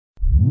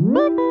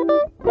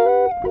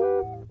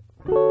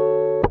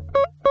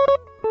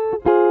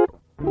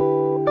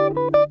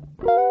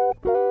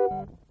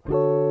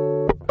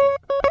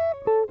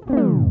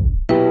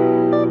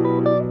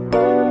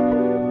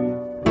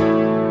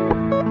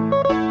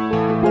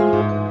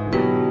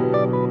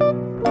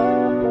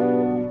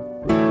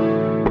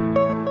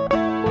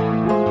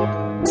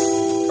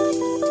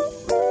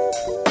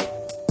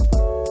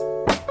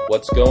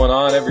What's going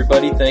on,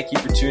 everybody? Thank you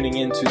for tuning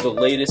in to the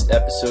latest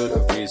episode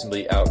of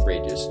Reasonably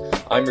Outrageous.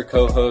 I'm your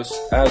co-host,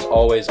 as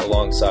always,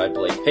 alongside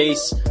Blake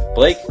Pace.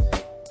 Blake,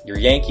 your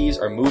Yankees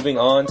are moving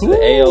on to the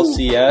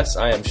ALCS.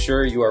 I am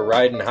sure you are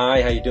riding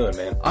high. How you doing,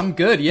 man? I'm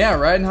good, yeah,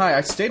 riding high.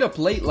 I stayed up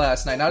late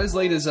last night, not as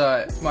late as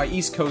my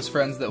East Coast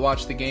friends that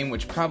watched the game,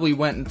 which probably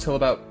went until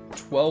about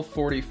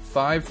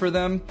 12:45 for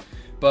them.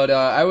 But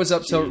I was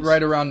up till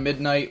right around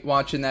midnight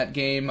watching that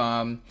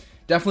game.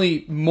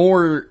 Definitely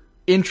more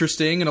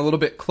interesting and a little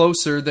bit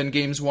closer than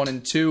games 1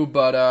 and 2,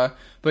 but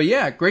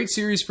yeah, great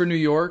series for New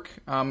York.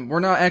 We're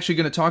not actually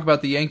going to talk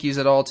about the Yankees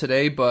at all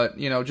today, but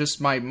just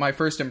my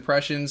first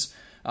impressions.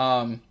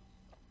 Some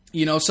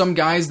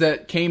guys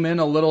that came in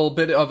a little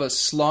bit of a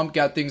slump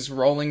got things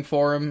rolling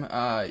for him.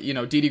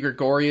 Didi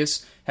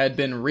Gregorius had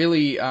been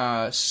really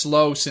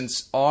slow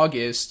since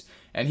August,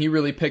 and he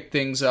really picked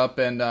things up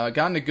and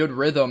gotten a good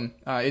rhythm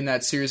in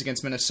that series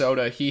against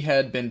Minnesota. He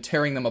had been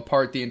tearing them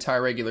apart the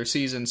entire regular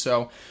season,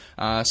 so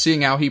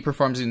seeing how he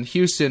performs in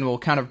Houston will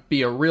kind of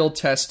be a real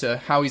test to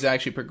how he's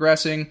actually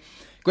progressing.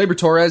 Gleyber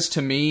Torres,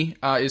 to me,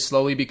 is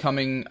slowly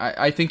becoming.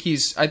 I think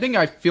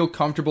I feel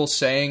comfortable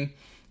saying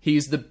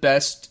he's the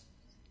best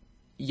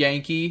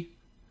Yankee.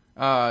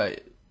 I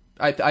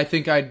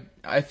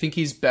think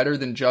he's better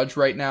than Judge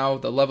right now.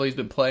 The level he's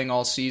been playing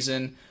all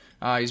season.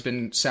 He's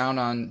been sound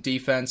on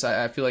defense.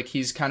 I feel like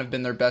he's kind of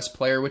been their best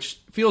player, which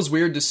feels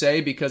weird to say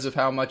because of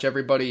how much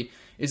everybody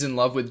is in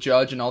love with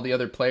Judge and all the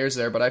other players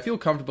there. But I feel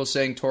comfortable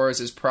saying Torres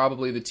is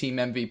probably the team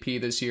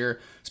MVP this year,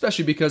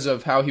 especially because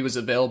of how he was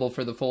available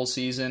for the full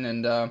season.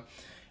 And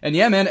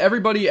yeah, man,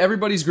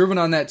 everybody's grooving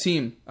on that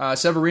team.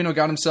 Severino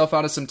got himself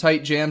out of some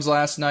tight jams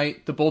last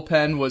night. The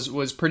bullpen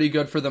was pretty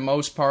good for the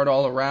most part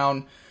all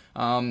around.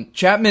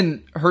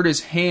 Chapman hurt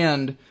his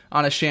hand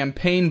on a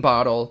champagne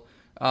bottle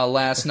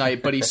last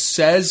night, but he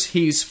says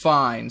he's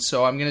fine,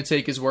 so I'm going to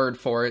take his word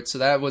for it. So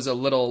that was a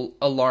little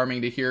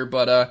alarming to hear,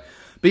 but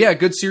yeah,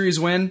 good series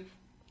win.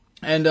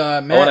 And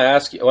Matt, I want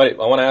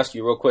to ask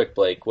you real quick,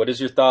 Blake. What is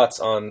your thoughts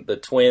on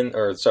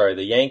the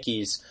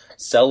Yankees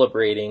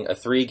celebrating a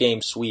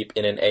 3-game sweep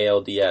in an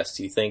ALDS?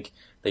 Do you think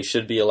they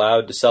should be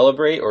allowed to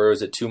celebrate, or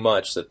is it too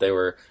much that they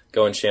were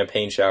going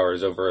champagne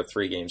showers over a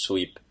 3-game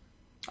sweep?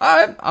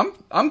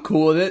 I'm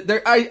cool with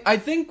it. I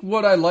think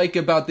what I like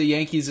about the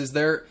Yankees is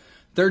they're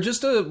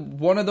just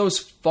one of those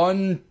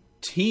fun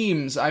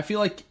teams. I feel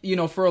like,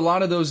 for a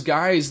lot of those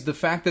guys, the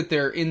fact that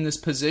they're in this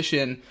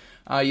position,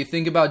 you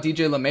think about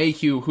DJ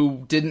LeMahieu,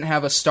 who didn't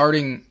have a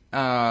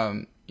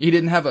he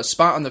didn't have a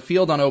spot on the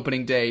field on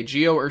opening day.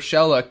 Gio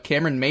Urshela,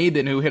 Cameron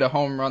Maybin, who hit a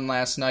home run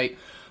last night.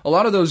 A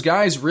lot of those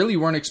guys really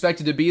weren't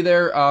expected to be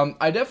there.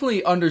 I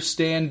definitely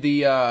understand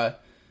the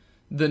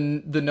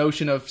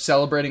notion of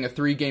celebrating a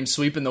 3-game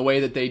sweep in the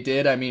way that they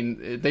did. I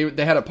mean,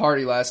 they had a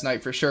party last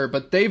night for sure,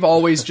 but they've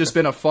always just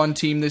been a fun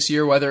team this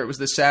year, whether it was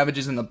the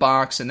Savages in the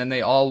box, and then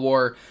they all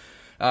wore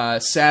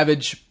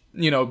Savage,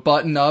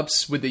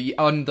 button-ups with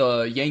on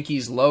the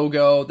Yankees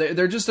logo.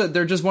 They're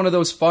just one of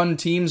those fun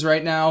teams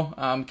right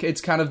now. It's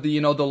kind of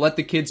the let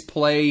the kids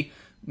play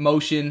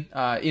motion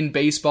in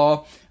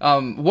baseball.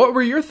 What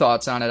were your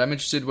thoughts on it? I'm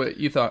interested what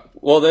you thought.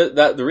 Well,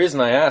 the reason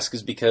I ask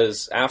is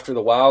because after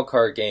the wild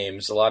card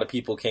games, a lot of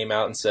people came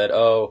out and said,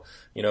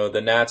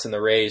 the Nats and the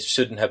Rays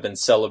shouldn't have been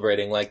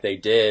celebrating like they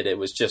did. It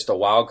was just a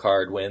wild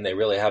card win. They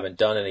really haven't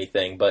done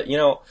anything. But,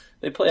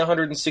 they play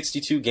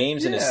 162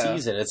 games in a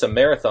season. It's a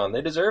marathon.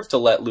 They deserve to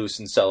let loose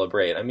and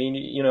celebrate. I mean,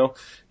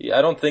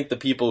 I don't think the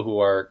people who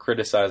are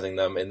criticizing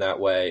them in that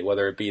way,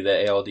 whether it be the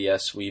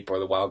ALDS sweep or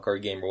the wild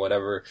card game or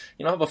whatever,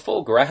 have a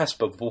full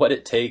grasp of what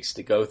it takes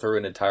to go through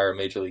an entire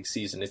Major League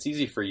season. It's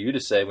easy for you to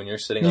say when you're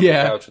sitting on the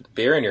couch with a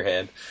beer in your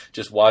hand,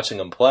 just watching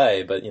them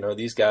play. But,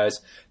 these guys,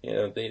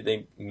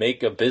 they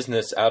make a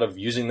business out of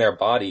using their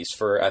bodies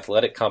for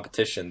athletic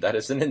competition. That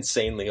is an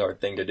insanely hard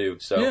thing to do.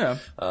 So,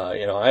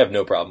 I have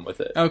no problem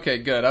with it. Okay,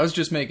 good. I was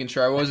just making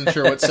sure. I wasn't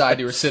sure what side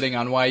you were sitting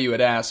on, why you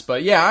had asked.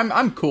 But yeah,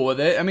 I'm cool with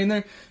it. I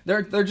mean,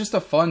 they're just a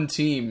fun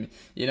team.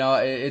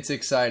 It's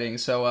exciting.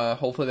 So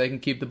hopefully they can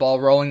keep the ball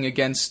rolling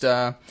against.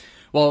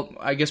 Well,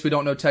 I guess we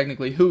don't know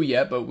technically who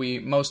yet, but we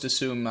most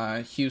assume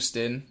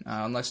Houston,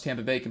 unless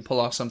Tampa Bay can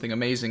pull off something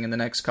amazing in the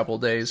next couple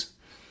of days.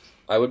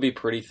 I would be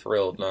pretty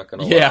thrilled, not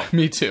going to lie. Yeah,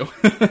 me too.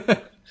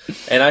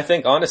 And I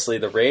think honestly,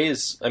 the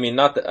Rays. I mean,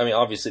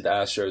 obviously the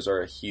Astros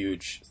are a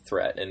huge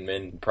threat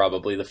and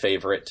probably the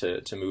favorite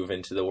to move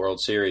into the World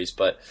Series.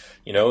 But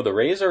the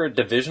Rays are a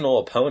divisional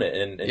opponent,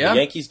 and the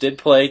Yankees did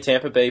play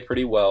Tampa Bay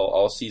pretty well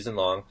all season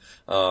long.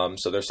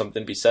 So there's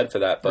something to be said for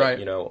that. But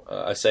right.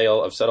 I've said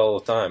all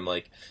the time,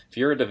 like if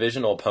you're a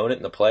divisional opponent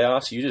in the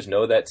playoffs, you just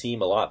know that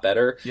team a lot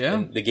better. Yeah.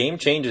 And the game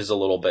changes a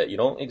little bit. You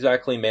don't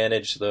exactly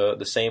manage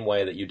the same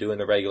way that you do in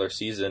the regular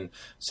season.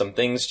 Some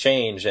things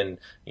change, and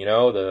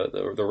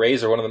the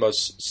Rays are one of the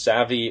most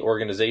savvy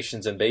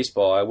organizations in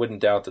baseball. I wouldn't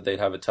doubt that they'd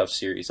have a tough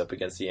series up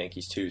against the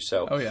Yankees too.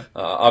 So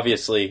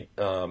obviously,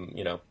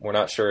 we're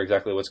not sure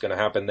exactly what's going to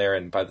happen there,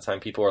 and by the time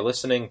people are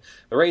listening,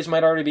 the Rays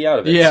might already be out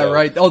of it. Yeah, so,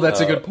 right. Oh, that's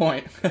a good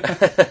point.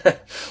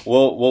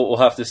 We'll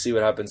have to see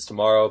what happens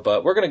tomorrow,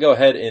 but we're going to go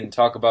ahead and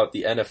talk about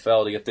the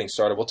NFL to get things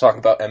started. We'll talk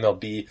about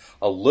MLB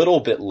a little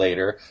bit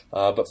later,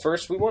 but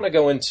first we want to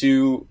go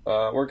into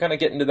we're kind of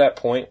getting to that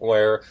point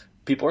where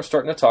people are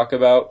starting to talk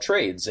about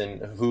trades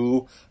and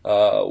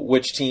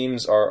which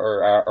teams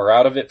are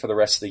out of it for the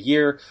rest of the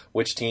year,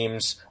 which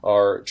teams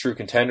are true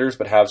contenders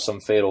but have some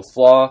fatal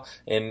flaw.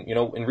 And,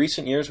 in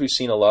recent years, we've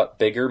seen a lot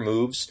bigger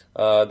moves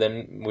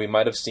than we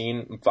might have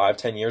seen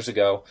 5-10 years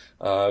ago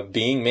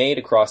being made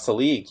across the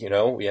league.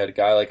 We had a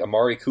guy like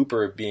Amari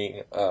Cooper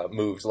being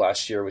moved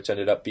last year, which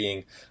ended up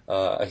being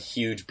a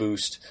huge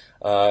boost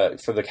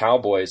for the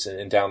Cowboys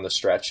and down the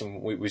stretch.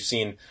 And we've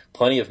seen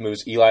plenty of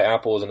moves. Eli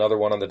Apple is another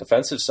one on the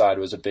defensive side,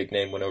 was a big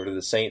name, went over to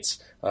the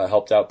Saints,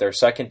 helped out their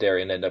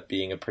secondary and ended up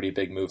being a pretty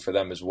big move for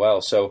them as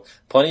well. So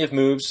plenty of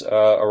moves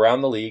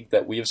around the league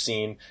that we have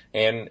seen,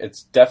 and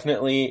it's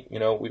definitely,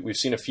 we've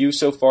seen a few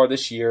so far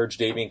this year.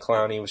 Jadeveon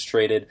Clowney was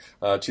traded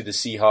to the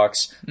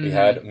Seahawks. Mm-hmm. We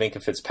had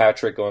Minkah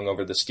Fitzpatrick going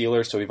over to the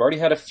Steelers. So we've already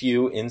had a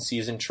few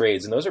in-season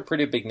trades, and those are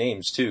pretty big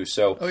names too.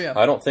 So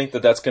I don't think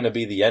that that's going to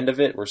be the end of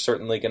it. We're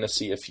certainly going to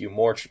see a few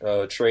more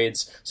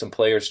trades, some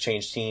players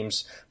change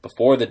teams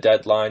before the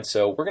deadline.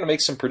 So we're going to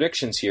make some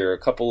predictions here, a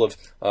couple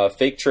of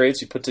fake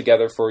trades we put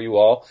together for you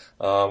all.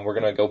 We're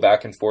going to go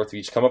back and forth. We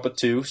each come up with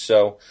two.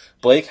 So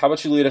Blake, how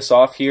about you lead us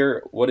off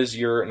here? What is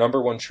your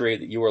number one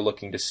trade that you are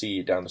looking to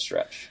see down the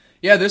stretch?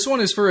 Yeah, this one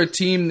is for a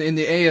team in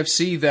the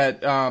AFC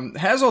that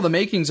has all the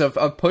makings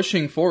of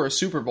pushing for a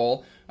Super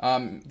Bowl.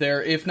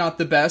 They're, if not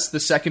the best, the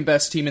second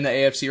best team in the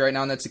AFC right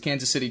now, and that's the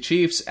Kansas City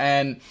Chiefs.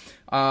 And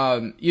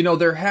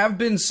there have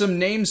been some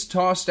names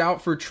tossed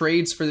out for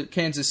trades for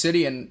Kansas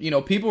City, and,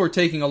 people are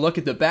taking a look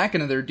at the back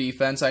end of their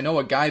defense. I know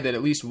a guy that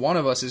at least one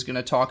of us is going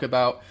to talk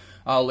about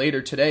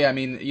later today. I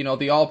mean,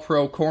 the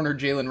all-pro corner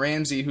Jalen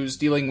Ramsey, who's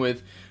dealing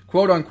with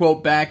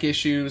quote-unquote back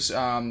issues,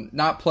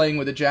 not playing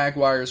with the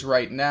Jaguars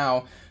right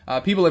now.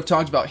 People have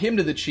talked about him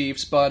to the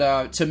Chiefs,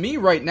 but to me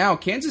right now,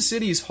 Kansas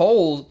City's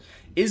hole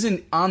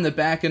isn't on the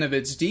back end of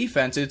its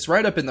defense. It's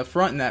right up in the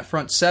front in that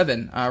front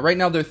seven. Right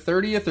now they're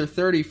 30th or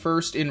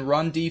 31st in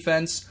run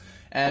defense,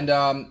 and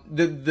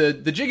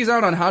the jig is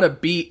out on how to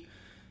beat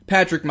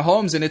Patrick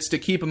Mahomes, and it's to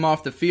keep him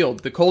off the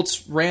field. The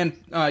Colts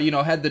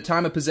had the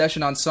time of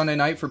possession on Sunday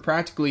night for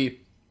practically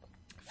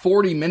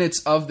 40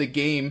 minutes of the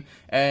game,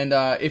 and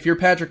if you're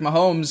Patrick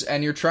Mahomes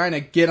and you're trying to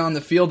get on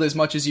the field as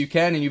much as you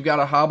can and you've got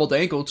a hobbled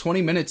ankle,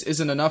 20 minutes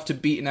isn't enough to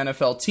beat an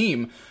NFL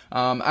team.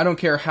 I don't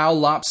care how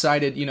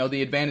lopsided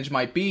the advantage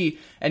might be,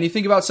 and you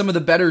think about some of the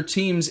better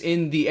teams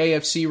in the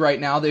AFC right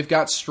now, they've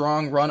got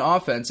strong run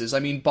offenses. I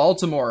mean,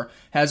 Baltimore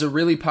has a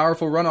really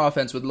powerful run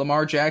offense with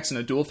Lamar Jackson,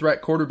 a dual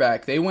threat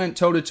quarterback. They went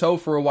toe-to-toe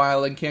for a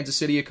while in Kansas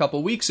City a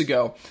couple weeks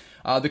ago.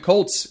 The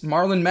Colts,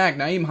 Marlon Mack,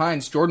 Nyheim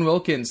Hines, Jordan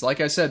Wilkins, like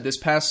I said, this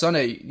past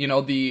Sunday,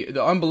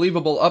 the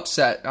unbelievable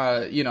upset,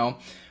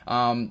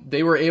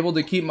 they were able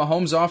to keep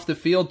Mahomes off the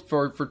field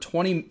for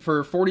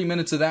 40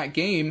 minutes of that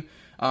game.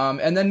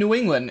 And then New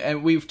England,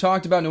 and we've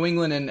talked about New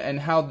England and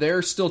how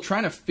they're still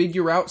trying to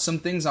figure out some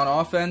things on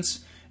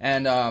offense,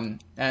 and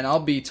I'll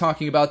be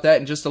talking about that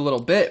in just a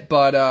little bit,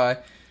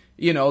 but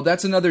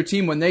that's another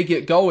team when they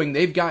get going,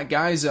 they've got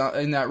guys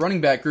in that running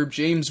back group,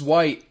 James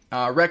White,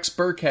 Rex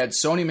Burkhead,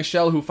 Sony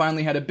Michel, who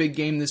finally had a big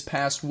game this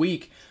past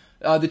week.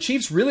 The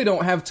Chiefs really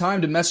don't have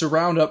time to mess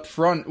around up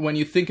front when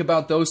you think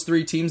about those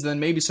three teams, then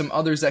maybe some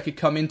others that could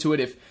come into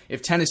it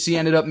if Tennessee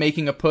ended up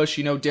making a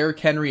push, Derrick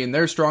Henry and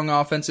their strong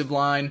offensive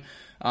line.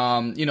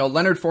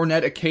 Leonard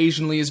Fournette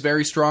occasionally is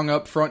very strong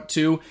up front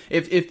too.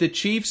 If the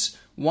Chiefs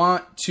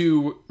want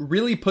to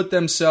really put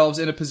themselves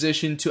in a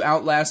position to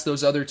outlast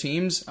those other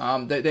teams,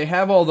 they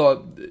have all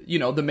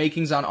the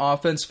makings on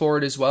offense for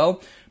it as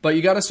well. But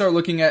you got to start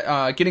looking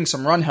at getting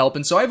some run help.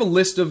 And so I have a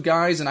list of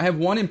guys, and I have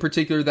one in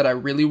particular that I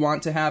really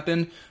want to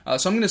happen.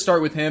 So I'm going to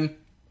start with him.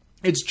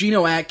 It's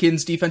Geno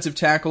Atkins, defensive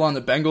tackle on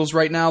the Bengals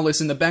right now.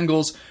 Listen, the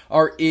Bengals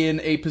are in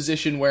a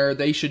position where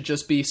they should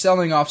just be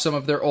selling off some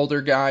of their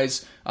older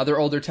guys, their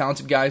older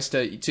talented guys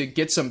to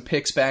get some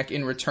picks back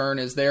in return,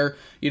 as they're,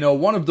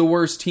 one of the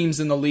worst teams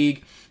in the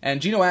league. And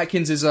Geno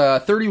Atkins is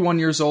 31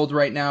 years old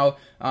right now.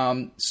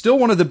 Still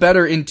one of the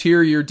better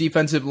interior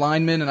defensive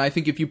linemen, and I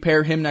think if you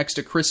pair him next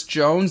to Chris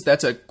Jones,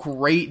 that's a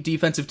great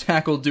defensive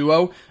tackle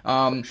duo.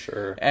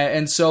 Sure.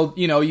 And so,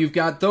 you've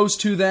got those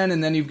two then,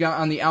 and then you've got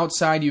on the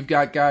outside, you've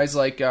got guys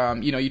like,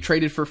 you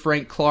traded for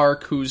Frank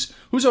Clark, who's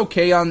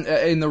okay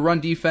in the run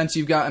defense.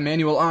 You've got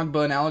Emmanuel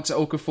Ogbah and Alex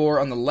Okafor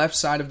on the left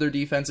side of their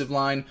defensive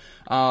line.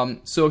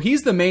 So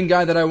he's the main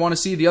guy that I want to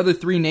see. The other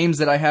three names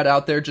that I had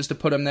out there just to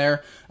put him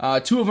there,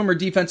 two of them are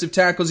defensive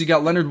tackles. You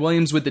got Leonard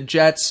Williams with the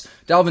Jets,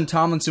 Dalvin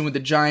Tomlinson with the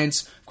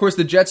Giants. Of course,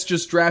 the Jets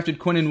just drafted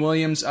Quinnen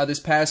Williams this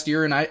past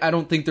year, and I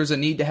don't think there's a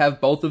need to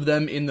have both of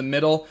them in the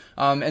middle.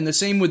 And the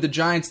same with the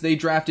Giants. They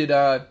drafted,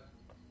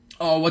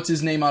 what's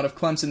his name out of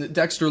Clemson?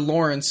 Dexter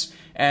Lawrence.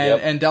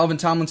 And Dalvin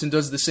Tomlinson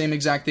does the same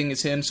exact thing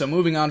as him, so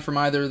moving on from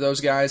either of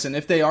those guys. And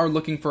if they are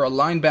looking for a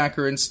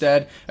linebacker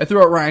instead, I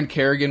threw out Ryan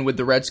Kerrigan with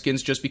the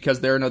Redskins just because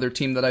they're another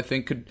team that I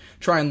think could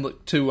try and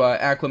look to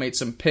acclimate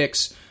some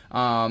picks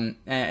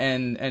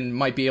and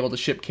might be able to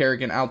ship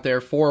Kerrigan out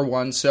there for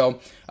one. So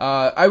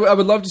I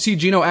would love to see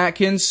Geno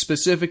Atkins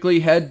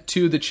specifically head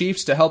to the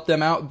Chiefs to help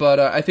them out, but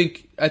I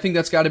think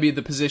that's got to be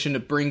the position to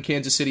bring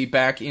Kansas City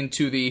back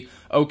into the,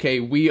 okay,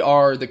 we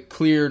are the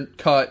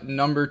clear-cut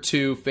number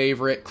 2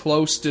 favorite,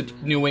 close to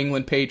New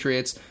England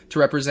Patriots, to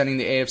representing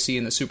the AFC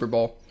in the Super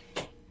Bowl.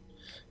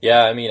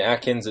 Yeah, I mean,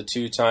 Atkins, a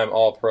 2-time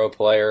All-Pro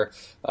player,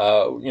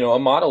 a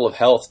model of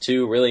health,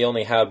 too. Really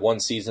only had one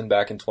season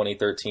back in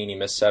 2013. He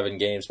missed 7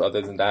 games, but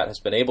other than that,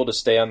 has been able to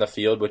stay on the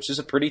field, which is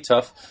a pretty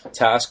tough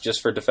task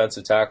just for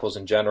defensive tackles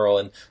in general.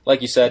 And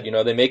like you said,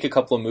 they make a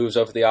couple of moves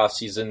over the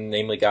offseason,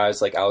 namely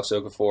guys like Alex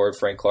Okafor,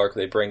 Frank Clark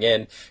they bring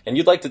in. And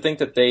you'd like to think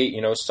that they,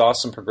 saw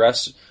some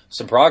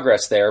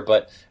progress there,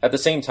 but at the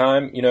same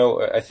time,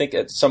 I think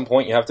at some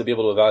point you have to be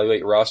able to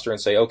evaluate your roster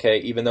and say, okay,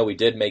 even though we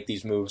did make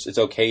these moves, it's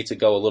okay to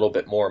go a little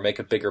bit more, make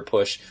a bigger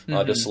push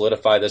to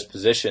solidify this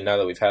position now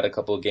that we've had a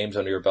couple of games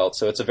under your belt.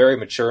 So it's a very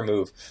mature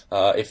move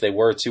if they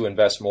were to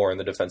invest more in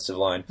the defensive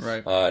line.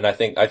 Right. And I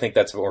think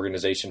that's an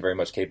organization very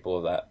much capable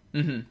of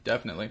that.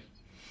 Definitely.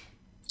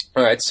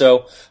 All right,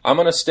 so I'm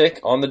going to stick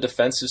on the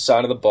defensive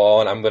side of the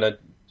ball, and I'm going to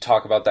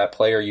talk about that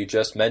player you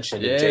just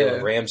mentioned,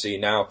 Jalen Ramsey.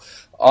 Now,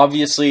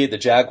 obviously, the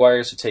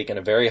Jaguars have taken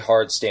a very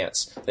hard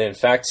stance. They, in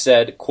fact,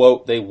 said,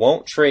 quote, they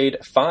won't trade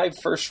 5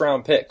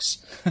 first-round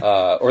picks,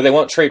 or they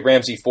won't trade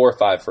Ramsey for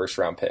 5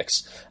 first-round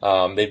picks.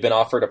 They've been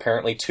offered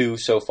apparently 2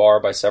 so far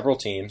by several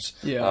teams,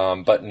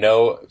 but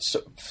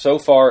so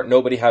far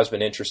nobody has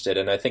been interested.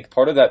 And I think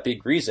part of that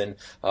big reason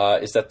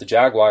is that the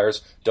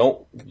Jaguars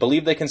don't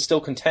believe they can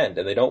still contend,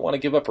 and they don't want to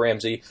give up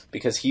Ramsey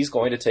because he's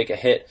going to take a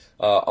hit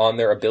on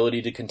their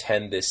ability to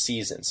contend this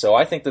season. So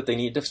I think that they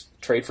need to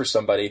trade for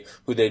somebody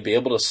who they'd be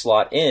able to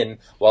slot in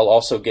while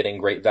also getting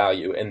great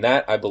value. And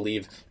that, I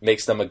believe,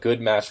 makes them a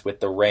good match with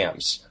the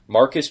Rams.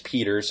 Marcus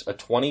Peters, a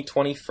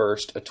 2020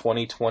 first, a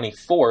 2020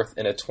 fourth,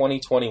 and a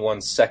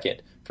 2021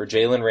 second for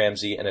Jalen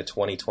Ramsey and a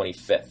 2020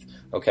 fifth.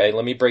 Okay,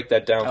 let me break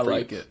that down for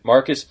you. It.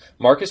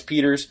 Marcus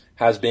Peters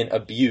has been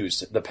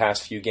abused the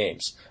past few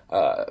games.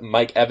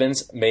 Mike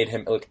Evans made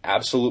him look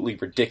absolutely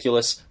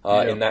ridiculous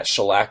in that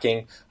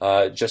shellacking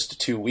just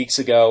 2 weeks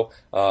ago.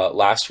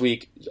 Last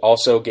week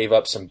also gave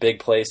up some big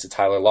plays to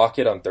Tyler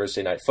Lockett on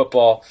Thursday Night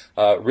Football.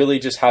 Really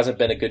just hasn't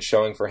been a good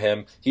showing for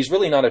him. He's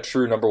really not a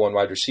true number 1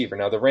 wide receiver.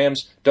 Now, the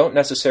Rams don't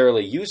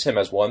necessarily use him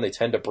as one. They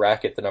tend to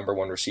bracket the number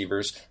 1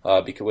 receivers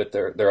because with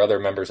their other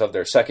members of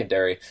their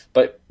secondary.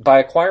 But by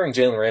acquiring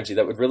Jalen Ramsey,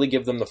 that would really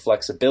give them the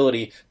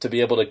flexibility to be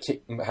able to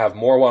have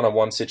more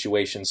one-on-one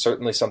situations,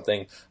 certainly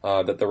something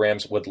that the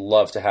Rams would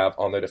love to have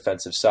on their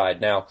defensive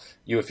side. Now,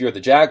 if you're the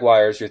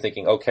Jaguars, you're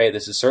thinking, okay,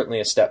 this is certainly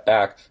a step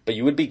back, but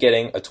you would be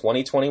getting a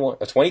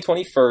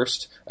 2020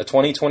 first, a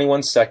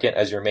 2021 second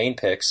as your main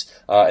picks,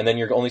 and then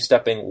you're only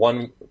stepping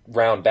 1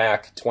 round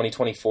back,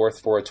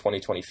 2024th for a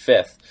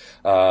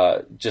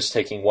 2025th, just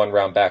taking 1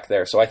 round back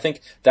there. So I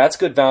think that's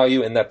good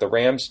value in that the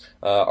Rams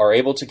are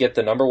able to get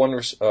the number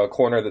 1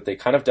 corner that they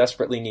kind of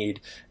desperately need,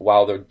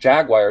 while the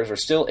Jaguars are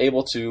still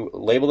able to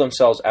label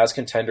themselves as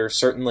contenders,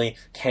 certainly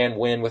can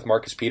win with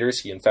Marcus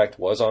Peters. He, in fact,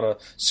 was on a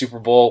Super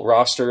Bowl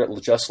roster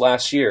just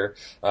last year.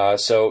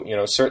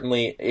 So,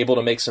 certainly able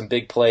to make some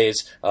big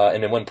plays.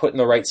 And then when put in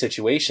the right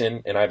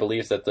situation, and I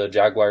believe that the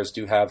Jaguars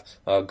do have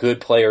good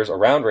players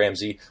around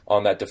Ramsey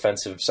on that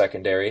defensive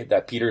secondary,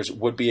 that Peters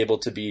would be able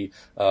to be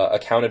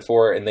accounted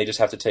for, and they just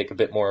have to take a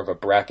bit more of a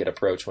bracket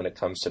approach when it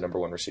comes to number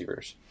 1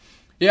 receivers.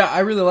 Yeah, I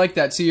really like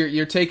that. See,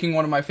 you're taking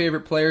one of my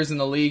favorite players in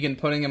the league and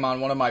putting him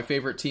on one of my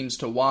favorite teams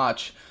to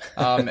watch,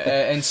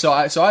 and so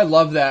I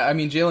love that. I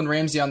mean, Jalen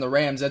Ramsey on the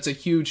Rams, that's a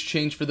huge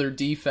change for their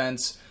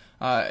defense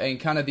and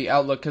kind of the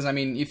outlook. Because I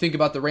mean, you think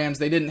about the Rams,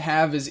 they didn't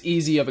have as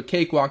easy of a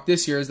cakewalk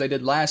this year as they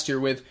did last year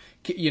with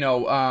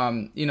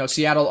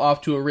Seattle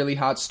off to a really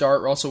hot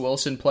start, Russell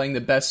Wilson playing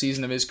the best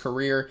season of his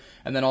career,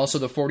 and then also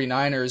the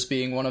 49ers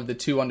being one of the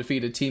 2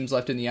 undefeated teams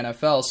left in the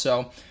NFL.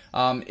 So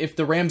if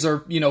the Rams are,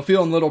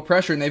 feeling a little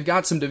pressure and they've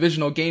got some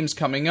divisional games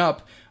coming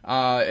up,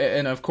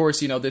 and of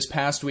course, this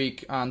past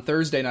week on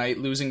Thursday night,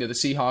 losing to the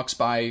Seahawks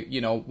by,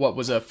 what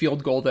was a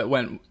field goal that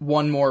went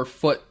 1 more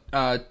foot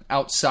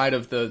outside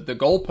of the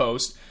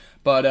goalpost.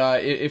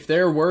 But if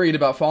they're worried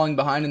about falling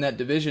behind in that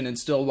division and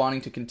still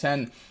wanting to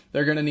contend,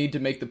 they're going to need to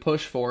make the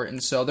push for it.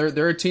 And so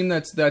they're a team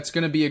that's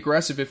going to be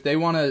aggressive. If they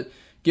want to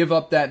give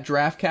up that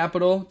draft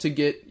capital to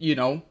get,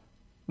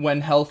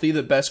 when healthy,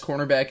 the best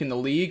cornerback in the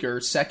league, or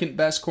second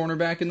best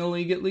cornerback in the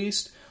league at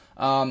least,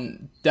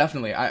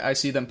 definitely I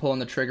see them pulling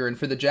the trigger. And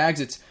for the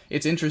Jags,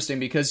 it's interesting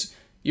because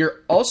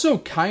you're also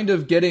kind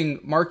of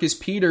getting Marcus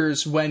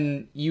Peters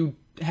when you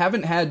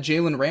haven't had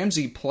Jalen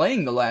Ramsey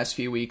playing the last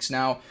few weeks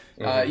now.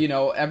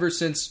 Ever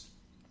since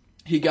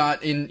he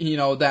got in,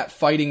 that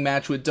fighting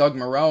match with Doug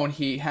Marrone,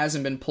 he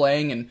hasn't been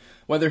playing, and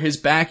whether his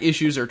back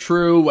issues are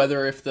true,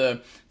 whether if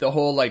the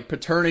whole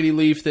paternity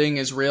leave thing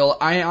is real,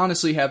 I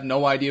honestly have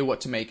no idea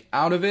what to make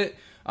out of it.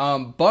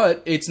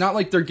 But it's not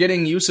like they're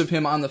getting use of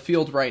him on the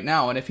field right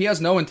now, and if he has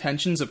no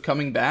intentions of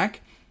coming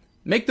back,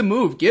 make the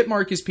move. Get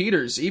Marcus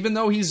Peters. Even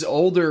though he's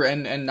older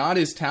and not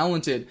as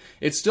talented,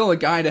 it's still a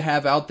guy to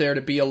have out there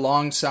to be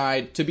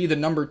alongside, to be the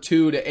number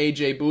 2 to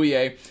A.J.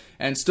 Bouye,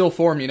 and still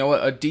form,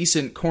 a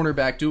decent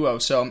cornerback duo.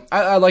 So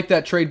I like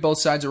that trade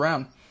both sides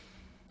around.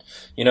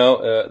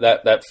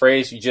 That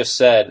phrase you just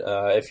said,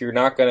 if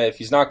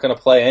he's not gonna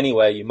play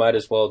anyway, you might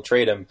as well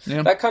trade him.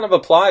 Yeah. That kind of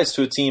applies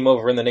to a team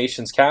over in the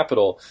nation's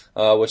capital,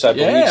 which I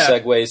believe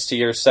segues to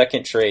your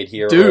second trade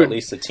here, or at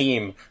least the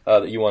team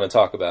that you want to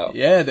talk about.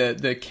 Yeah,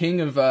 the king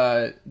of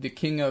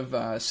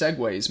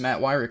segues,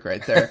 Matt Wyrick,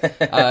 right there.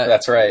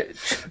 That's right.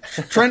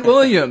 Trent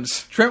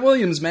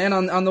Williams, man,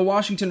 on the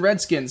Washington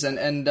Redskins,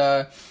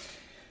 and.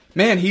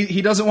 Man,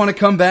 he doesn't want to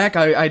come back.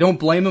 I don't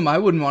blame him. I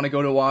wouldn't want to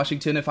go to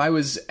Washington if I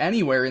was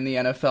anywhere in the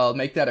NFL.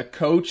 Make that a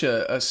coach,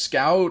 a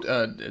scout,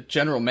 a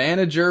general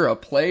manager, a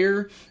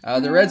player.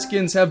 The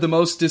Redskins have the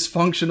most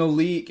dysfunctional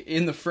league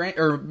in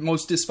the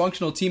most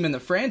dysfunctional team in the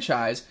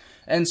franchise.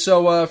 And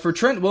so for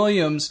Trent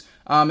Williams,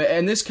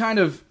 and this kind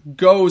of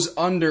goes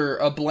under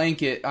a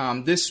blanket.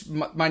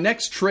 My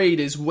next trade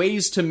is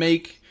ways to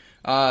make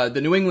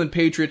the New England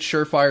Patriots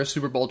surefire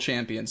Super Bowl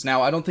champions.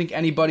 Now, I don't think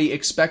anybody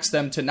expects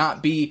them to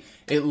not be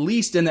at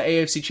least in the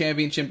AFC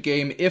Championship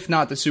game, if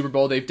not the Super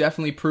Bowl. They've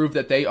definitely proved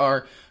that they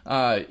are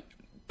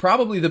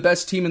probably the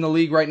best team in the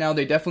league right now.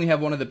 They definitely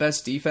have one of the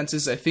best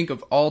defenses, I think,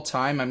 of all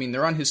time. I mean,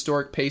 they're on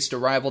historic pace to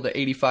rival the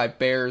 85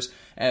 Bears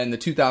and the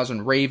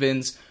 2000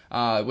 Ravens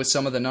with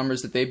some of the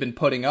numbers that they've been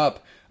putting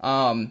up.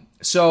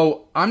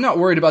 So I'm not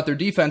worried about their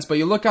defense, but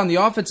you look on the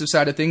offensive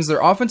side of things,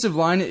 their offensive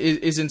line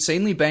is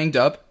insanely banged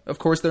up. Of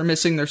course, they're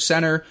missing their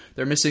center,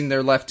 they're missing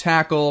their left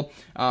tackle,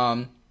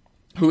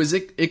 who is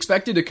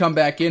expected to come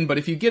back in. But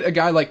if you get a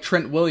guy like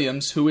Trent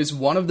Williams, who is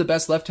one of the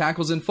best left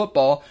tackles in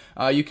football,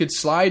 you could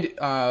slide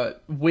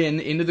Wynn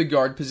into the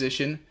guard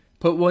position,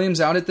 put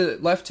Williams out at the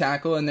left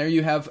tackle, and there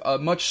you have a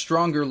much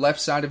stronger left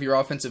side of your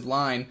offensive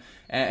line.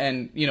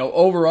 And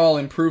overall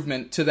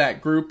improvement to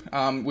that group.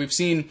 We've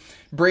seen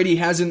Brady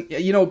hasn't,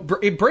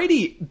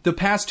 Brady the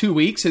past 2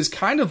 weeks has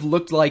kind of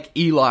looked like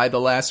Eli the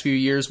last few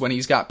years when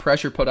he's got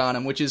pressure put on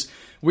him, which is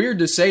weird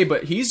to say,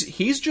 but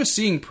he's just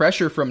seeing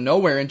pressure from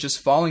nowhere and just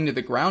falling to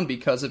the ground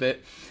because of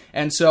it.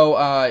 And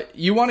so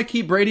you want to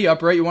keep Brady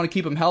upright, you want to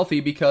keep him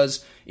healthy,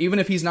 because even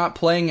if he's not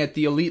playing at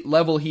the elite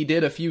level he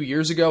did a few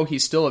years ago,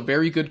 he's still a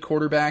very good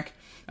quarterback.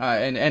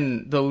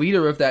 And the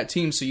leader of that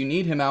team, so you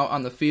need him out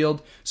on the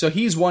field. So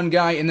he's one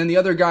guy, and then the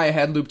other guy I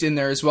had looped in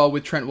there as well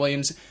with Trent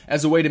Williams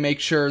as a way to make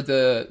sure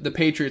the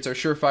Patriots are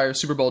surefire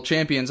Super Bowl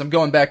champions. I'm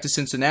going back to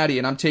Cincinnati,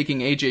 and I'm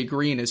taking A.J.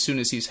 Green as soon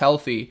as he's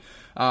healthy.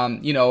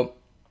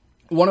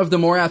 One of the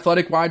more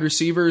athletic wide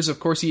receivers.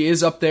 Of course, he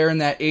is up there in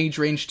that age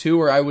range too,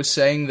 where I was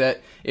saying that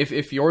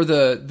if you're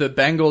the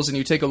Bengals and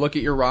you take a look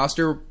at your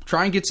roster,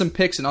 try and get some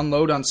picks and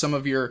unload on some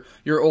of your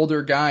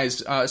older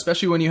guys,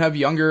 especially when you have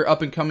younger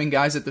up-and-coming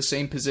guys at the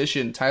same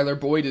position. Tyler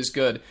Boyd is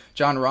good.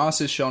 John Ross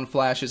has shown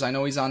flashes. I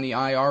know he's on the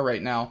IR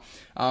right now.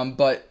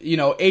 But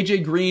A.J.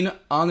 Green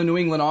on the New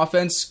England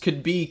offense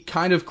could be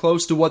kind of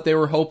close to what they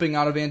were hoping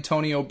out of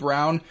Antonio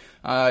Brown.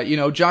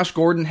 Josh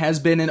Gordon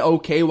has been an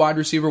okay wide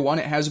receiver one.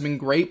 It hasn't been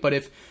great, but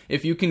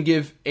if you can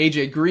give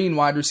A.J. Green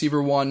wide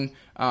receiver one,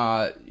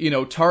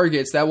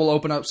 targets, that will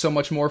open up so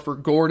much more for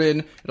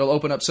Gordon. It'll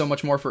open up so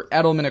much more for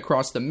Edelman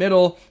across the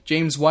middle,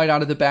 James White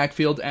out of the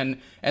backfield, and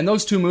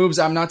those two moves,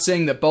 I'm not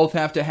saying that both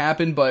have to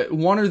happen, but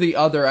one or the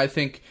other, I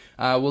think,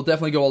 will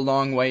definitely go a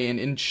long way in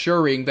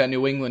ensuring that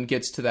New England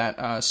gets to that,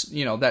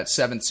 that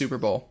seventh Super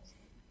Bowl.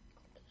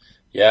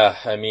 Yeah,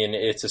 I mean,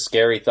 it's a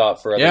scary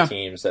thought for other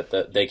teams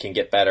that they can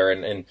get better,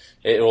 and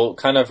it will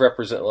kind of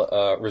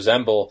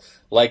resemble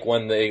like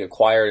when they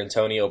acquired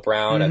Antonio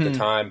Brown at the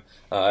time.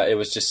 It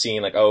was just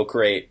seeing like, oh,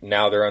 great,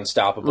 now they're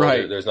unstoppable.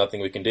 Right. There's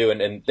nothing we can do,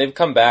 and they've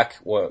come back.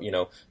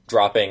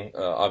 Dropping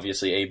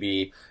obviously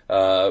AB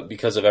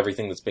because of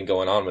everything that's been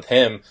going on with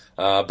him.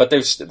 But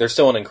they're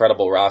still an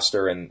incredible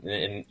roster,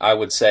 and I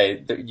would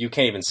say you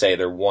can't even say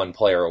they're one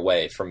player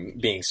away from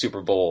being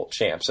Super Bowl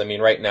champs. I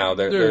mean, right now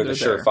they're the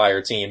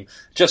surefire team,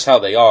 just how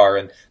they are,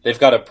 and they've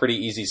got a pretty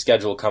easy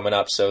schedule coming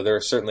up, so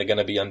they're certainly going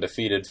to be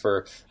undefeated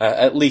for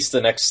at least the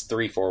next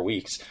 3-4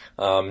 weeks.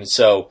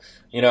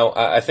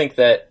 I think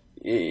that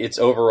it's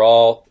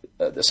overall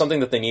something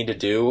that they need to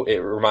do. It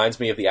reminds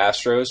me of the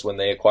Astros when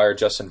they acquired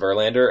Justin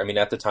Verlander. I mean,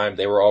 at the time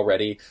they were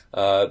already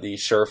the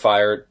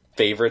surefire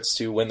favorites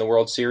to win the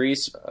World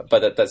Series,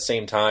 but at that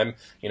same time,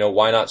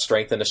 why not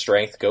strengthen a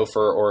strength, go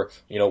for, or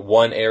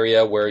one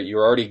area where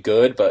you're already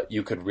good but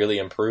you could really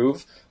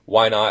improve.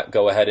 Why not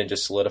go ahead and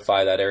just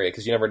solidify that area?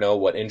 Because you never know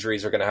what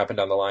injuries are going to happen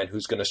down the line,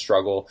 who's going to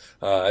struggle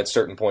at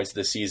certain points of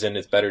the season.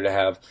 It's better to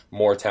have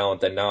more talent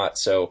than not.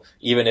 So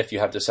even if you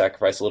have to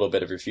sacrifice a little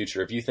bit of your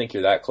future, if you think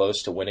you're that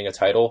close to winning a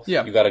title,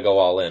 you got to go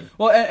all in.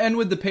 Well, and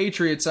with the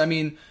Patriots, I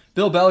mean,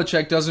 Bill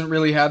Belichick doesn't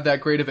really have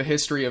that great of a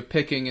history of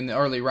picking in the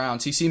early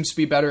rounds. He seems to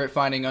be better at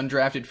finding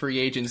undrafted free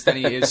agents than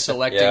he is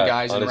selecting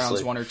guys in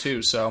rounds 1 or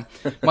 2. So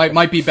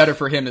might be better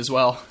for him as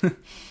well.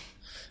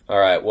 All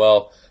right,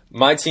 well,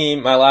 my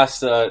team, my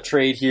last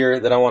trade here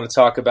that I want to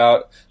talk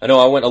about. I know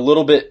I went a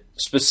little bit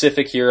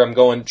specific here. I'm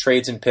going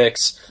trades and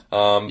picks,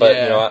 but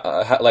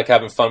I like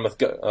having fun with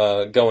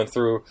going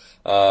through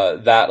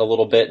that a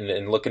little bit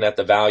and looking at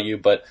the value.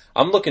 But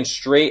I'm looking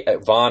straight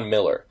at Von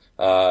Miller,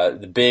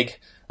 the big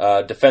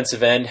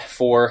defensive end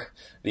for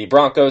the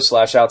Broncos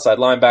 / outside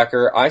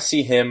linebacker. I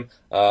see him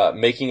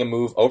making a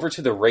move over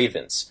to the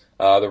Ravens.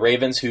 The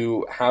Ravens,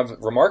 who have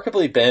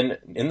remarkably been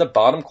in the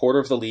bottom quarter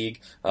of the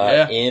league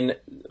in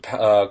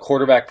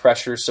quarterback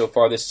pressure so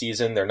far this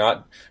season. They're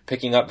not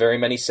picking up very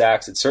many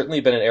sacks. It's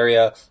certainly been an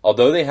area,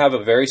 although they have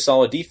a very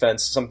solid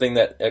defense, something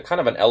that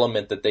kind of an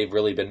element that they've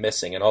really been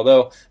missing. And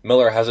although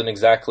Miller hasn't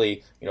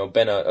exactly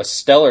been a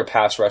stellar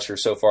pass rusher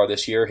so far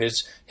this year,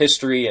 his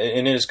history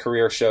in his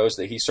career shows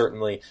that he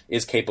certainly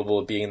is capable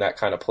of being that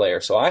kind of player.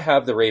 So I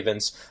have the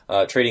Ravens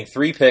trading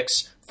 3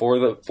 picks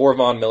for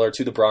Von Miller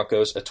to the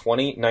Broncos, a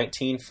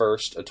 2019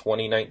 first, a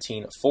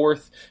 2019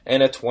 fourth,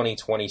 and a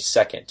 2020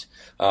 second.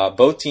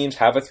 Both teams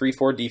have a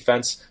 3-4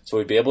 defense, so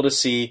we'd be able to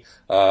see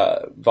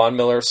Von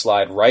Miller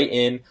slide right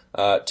in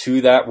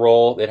to that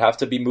role. They'd have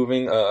to be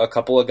moving a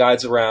couple of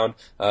guys around.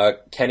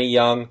 Kenny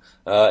Young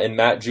and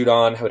Matt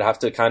Judon would have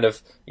to kind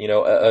of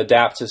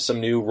adapt to some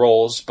new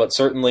roles, but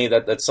certainly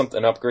that's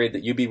an upgrade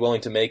that you'd be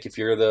willing to make if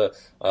you're the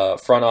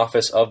front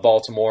office of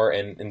Baltimore,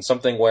 and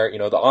something where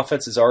the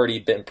offense has already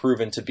been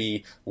proven to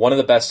be one of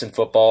the best in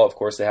football. Of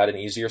course, they had an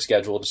easier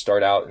schedule to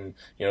start out, and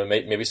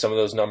maybe some of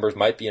those numbers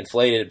might be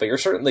inflated, but you're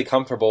certainly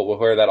comfortable with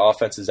where that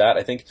offense is at.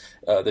 I think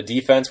the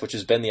defense, which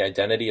has been the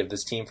identity of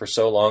this team for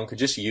so long, could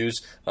just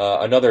use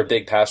another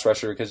big pass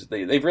rusher, because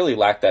they've really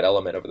lacked that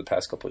element over the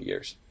past couple of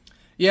years.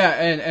 Yeah,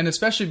 and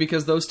especially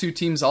because those two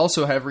teams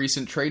also have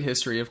recent trade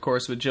history, of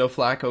course, with Joe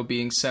Flacco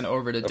being sent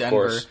over to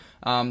Denver.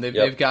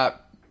 They've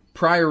got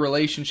prior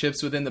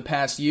relationships within the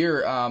past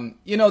year.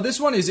 This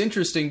one is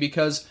interesting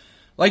because,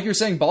 like you're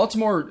saying,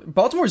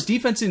 Baltimore's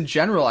defense in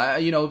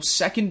general,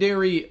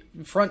 secondary,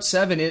 front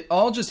seven, it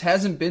all just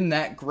hasn't been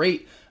that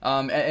great.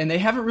 And they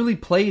haven't really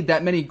played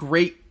that many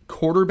great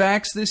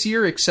quarterbacks this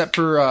year, except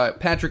for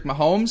Patrick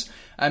Mahomes.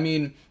 I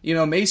mean,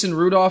 Mason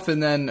Rudolph,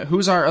 and then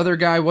who's our other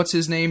guy? What's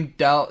his name?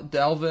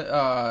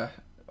 Dalvin.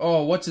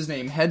 What's his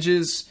name?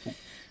 Hedges.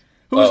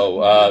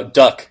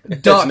 Duck.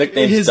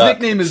 His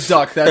nickname is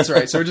Duck. That's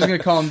right. So we're just gonna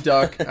call him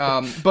Duck.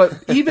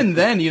 But even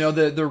then,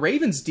 the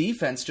Ravens'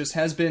 defense just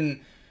has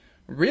been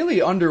really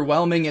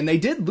underwhelming, and they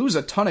did lose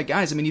a ton of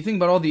guys. I mean, you think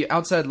about all the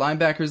outside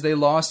linebackers they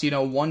lost,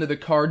 one to the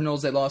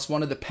Cardinals, they lost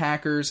one to the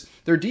Packers.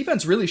 Their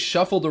defense really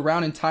shuffled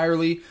around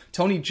entirely.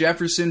 Tony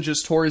Jefferson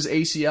just tore his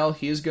ACL.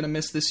 He is going to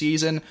miss the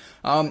season.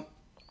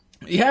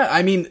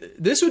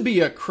 This would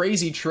be a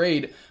crazy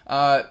trade.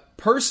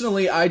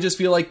 Personally, I just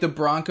feel like the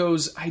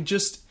Broncos,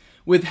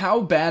 with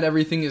how bad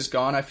everything is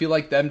gone, I feel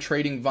like them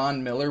trading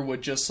Von Miller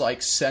would just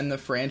send the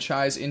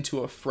franchise into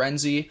a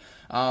frenzy.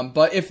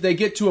 But if they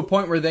get to a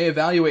point where they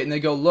evaluate and they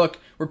go, look,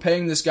 we're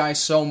paying this guy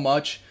so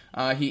much.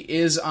 He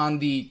is on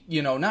the,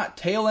 not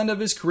tail end of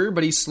his career,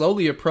 but he's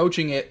slowly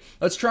approaching it.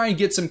 Let's try and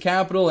get some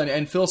capital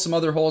and fill some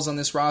other holes on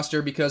this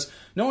roster, because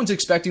no one's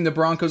expecting the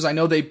Broncos. I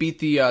know they beat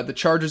the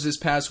Chargers this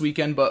past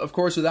weekend, but of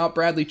course without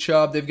Bradley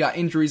Chubb, they've got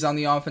injuries on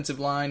the offensive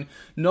line.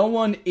 No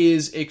one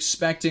is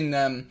expecting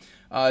them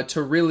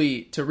to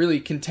really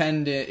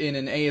contend in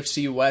an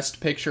AFC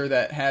West picture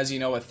that has a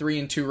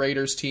 3-2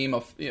 Raiders team,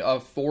 a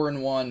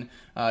 4-1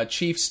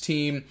 Chiefs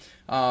team.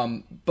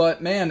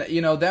 But man,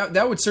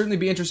 that would certainly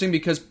be interesting,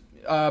 because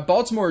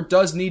Baltimore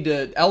does need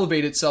to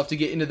elevate itself to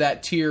get into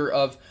that tier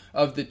of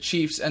the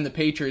Chiefs and the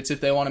Patriots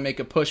if they want to make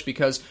a push,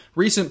 because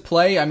recent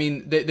play, I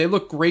mean, they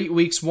look great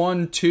weeks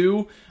 1,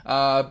 2,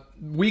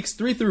 weeks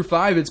 3 through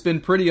 5, it's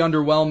been pretty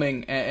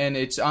underwhelming, and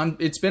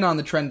it's been on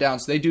the trend down,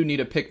 so they do need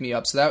a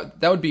pick-me-up, so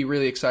that would be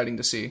really exciting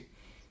to see.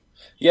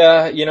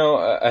 Yeah,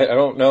 I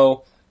don't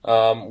know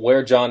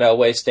where John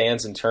Elway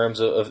stands in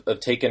terms of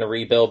taking a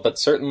rebuild, but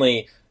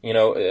certainly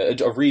a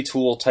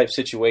retool type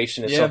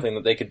situation is something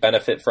that they could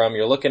benefit from.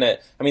 You're looking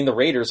at, the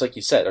Raiders, like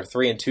you said, are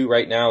 3-2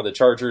 right now. The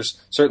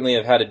Chargers certainly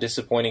have had a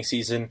disappointing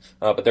season,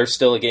 but they're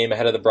still a game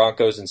ahead of the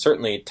Broncos, and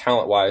certainly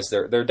talent-wise,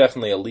 they're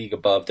definitely a league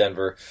above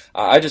Denver.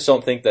 I just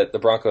don't think that the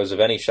Broncos have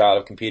any shot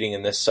of competing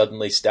in this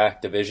suddenly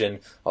stacked division,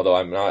 although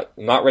I'm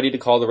not ready to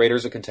call the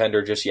Raiders a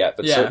contender just yet,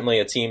 but certainly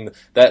a team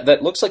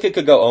that looks like it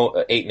could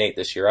go 8-8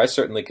 this year. I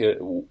certainly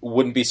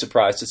wouldn't be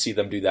surprised to see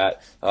them do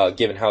that,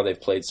 given how they've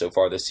played so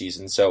far this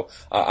season. So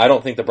I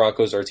don't think the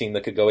Broncos are a team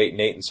that could go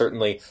 8-8, and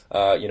certainly,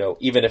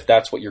 even if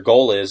that's what your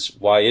goal is,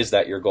 why is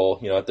that your goal?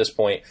 At this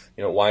point,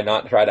 why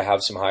not try to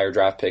have some higher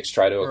draft picks,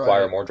 try to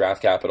acquire more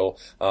draft capital?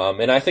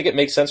 And I think it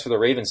makes sense for the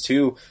Ravens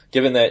too,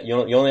 given that you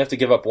only have to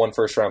give up one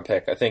first-round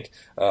pick. I think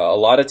a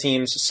lot of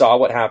teams saw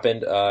what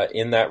happened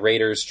in that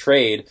Raiders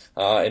trade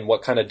and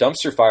what kind of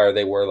dumpster fire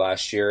they were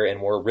last year,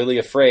 and were really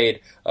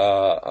afraid,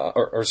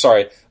 are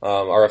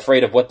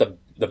afraid of what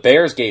the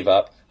Bears gave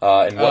up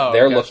and what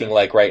they're looking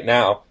like right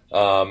now.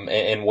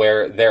 And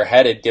where they're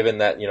headed, given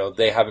that,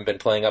 they haven't been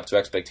playing up to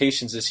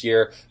expectations this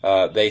year.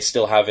 They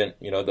still haven't,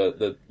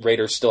 the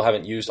Raiders still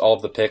haven't used all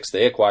of the picks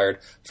they acquired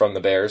from the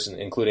Bears,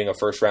 including a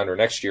first rounder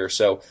next year.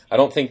 So I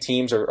don't think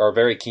teams are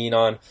very keen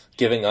on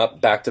giving up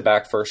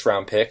back-to-back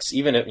first-round picks.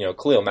 Even if,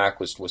 Khalil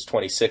Mack was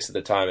 26 at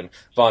the time, and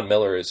Von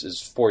Miller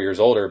is 4 years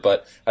older.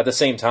 But at the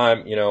same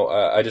time,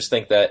 I just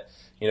think that,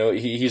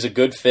 he's a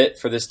good fit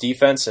for this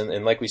defense,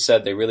 and like we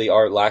said, they really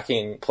are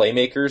lacking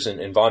playmakers,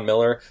 and Von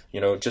Miller,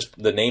 just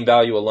the name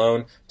value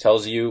alone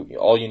tells you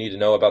all you need to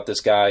know about this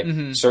guy.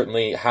 Mm-hmm.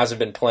 Certainly hasn't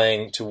been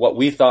playing to what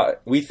we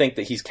think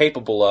that he's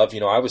capable of.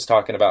 I was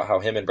talking about how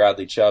him and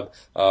Bradley Chubb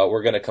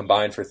were going to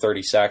combine for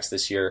 30 sacks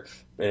this year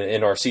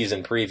in our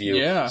season preview.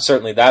 Yeah.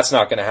 Certainly that's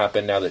not going to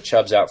happen now that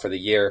Chubb's out for the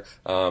year,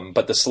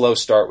 but the slow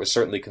start was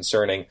certainly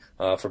concerning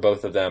for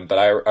both of them. But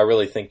I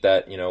really think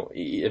that,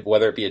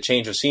 whether it be a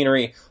change of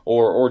scenery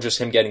or just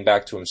him getting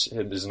back to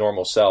his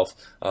normal self,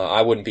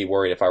 I wouldn't be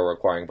worried if I were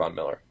acquiring Von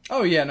Miller.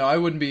 Oh, yeah, no, I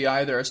wouldn't be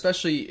either,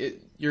 especially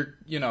you're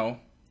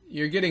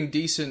getting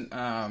decent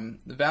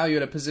value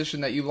at a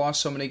position that you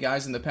lost so many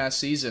guys in the past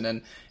season.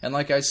 And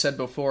like I said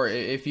before,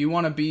 if you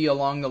want to be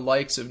along the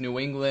likes of New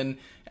England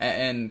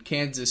and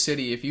Kansas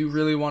City, if you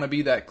really want to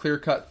be that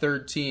clear-cut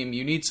third team,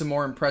 you need some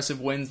more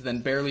impressive wins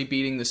than barely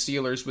beating the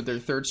Steelers with their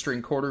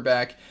third-string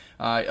quarterback.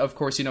 Of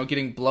course,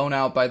 getting blown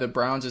out by the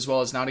Browns as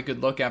well is not a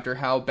good look after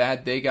how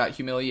bad they got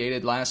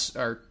humiliated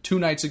 2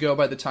 nights ago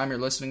by the time you're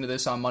listening to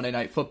this on Monday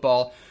Night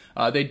Football.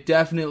 They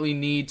definitely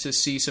need to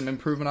see some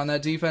improvement on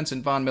that defense,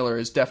 and Von Miller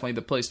is definitely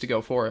the place to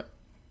go for it.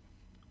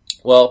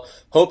 Well,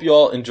 hope you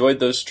all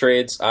enjoyed those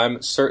trades.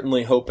 I'm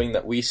certainly hoping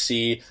that we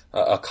see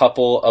a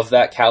couple of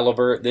that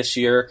caliber this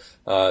year.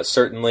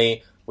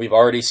 Certainly, we've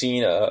already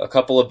seen a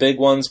couple of big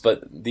ones,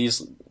 but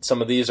some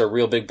of these are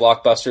real big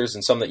blockbusters,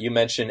 and some that you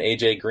mentioned,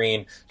 A.J.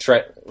 Green,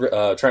 Trent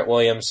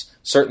Williams,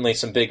 certainly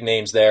some big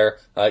names there.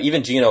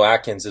 Even Geno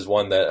Atkins is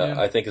one that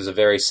I think is a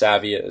very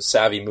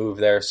savvy move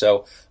there.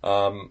 So,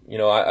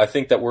 I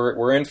think that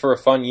we're in for a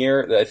fun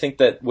year. I think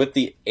that with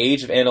the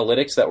age of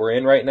analytics that we're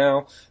in right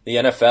now, the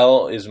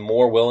NFL is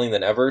more willing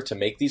than ever to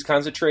make these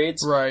kinds of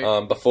trades.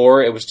 Right.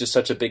 Before, it was just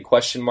such a big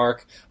question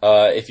mark.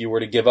 If you were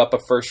to give up a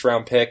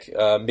first-round pick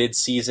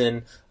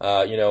mid-season,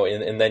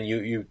 and then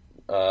you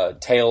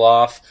tail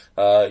off,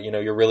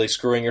 you're really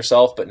screwing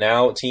yourself. But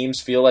now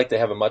teams feel like they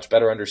have a much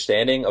better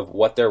understanding of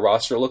what their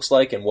roster looks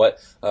like and what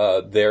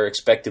their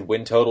expected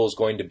win total is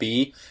going to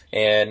be.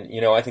 And,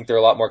 I think they're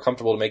a lot more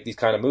comfortable to make these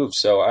kind of moves.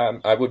 So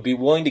I would be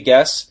willing to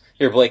guess.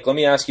 Here, Blake, let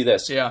me ask you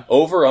this. Yeah.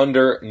 Over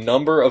under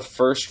number of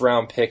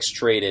first-round picks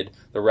traded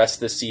the rest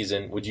of this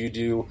season, would you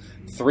do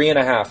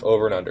 3.5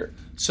 over and under?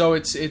 So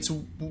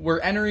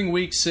we're entering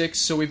week 6,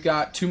 so we've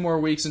got 2 more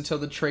weeks until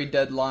the trade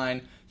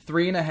deadline.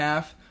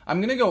 3.5. I'm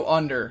going to go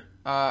under.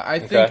 I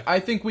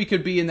think we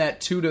could be in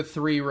that 2 to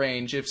 3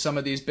 range if some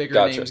of these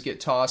bigger names get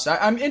tossed.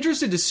 I'm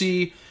interested to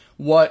see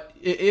what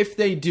if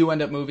they do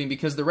end up moving,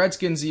 because the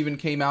Redskins even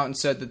came out and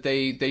said that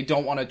they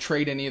don't want to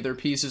trade any of their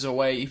pieces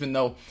away, even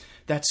though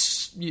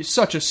that's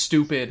such a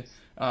stupid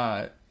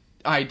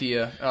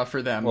idea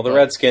for them. Well, the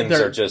Redskins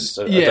are just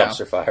a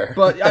dumpster fire.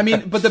 but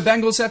the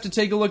Bengals have to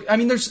take a look.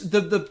 There's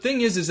the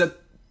thing is that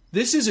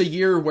this is a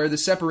year where the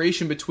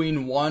separation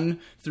between 1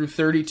 through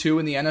 32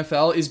 in the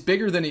NFL is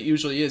bigger than it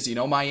usually is.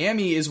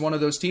 Miami is one of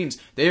those teams.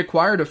 They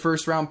acquired a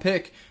first-round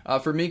pick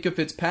for Minkah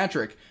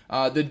Fitzpatrick.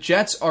 The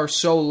Jets are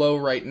so low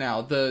right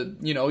now.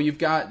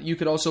 You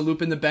could also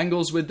loop in the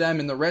Bengals with them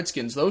and the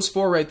Redskins. Those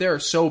 4 right there are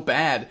so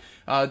bad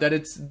that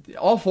it's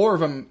all 4 of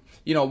them.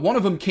 One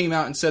of them came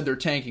out and said they're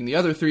tanking. The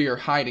other 3 are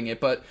hiding it,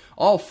 but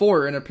all 4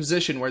 are in a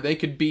position where they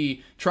could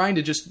be trying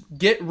to just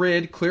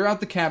clear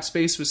out the cap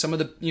space with some of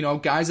the,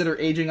 guys that are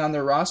aging on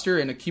their roster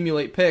and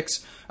accumulate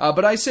picks.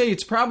 But I say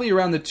it's probably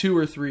around the 2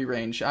 or 3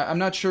 range. I'm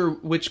not sure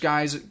which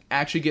guys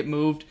actually get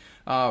moved.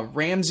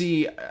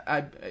 Ramsey,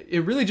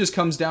 it really just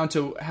comes down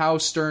to how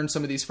stern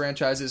some of these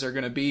franchises are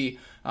going to be.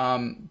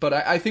 But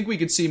I think we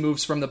could see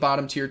moves from the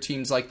bottom tier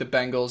teams like the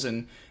Bengals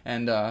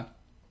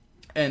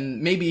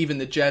and maybe even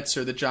the Jets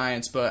or the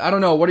Giants. But I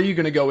don't know. What are you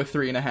going to go with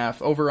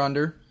 3.5? Over,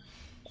 under?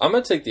 I'm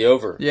going to take the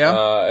over. Yeah.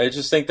 I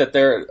just think that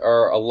there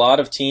are a lot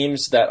of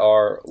teams that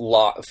are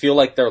feel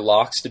like they're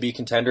locks to be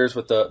contenders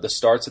with the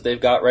starts that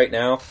they've got right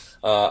now.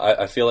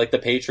 I feel like the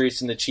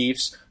Patriots and the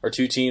Chiefs are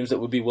two teams that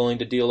would be willing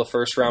to deal a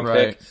first-round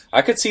pick.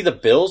 I could see the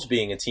Bills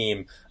being a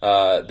team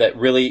that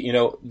really,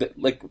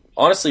 like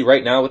honestly,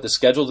 right now with the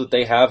schedule that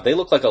they have, they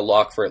look like a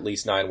lock for at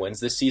least 9 wins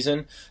this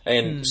season.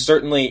 And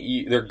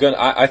certainly they're going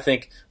to, I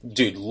think,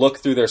 dude, look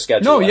through their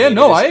schedule. I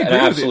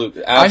agree with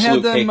you. I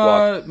had them,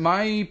 cakewalk.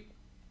 My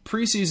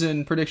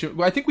preseason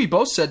prediction, I think we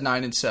both said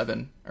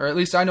 9-7, or at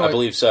least I know. I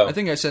believe so. I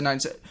think I said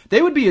 9-7.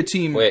 They would be a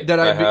team that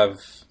I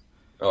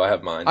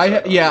have mine. I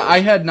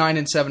had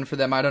 9-7 for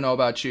them. I don't know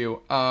about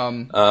you.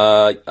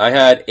 I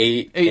had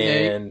 8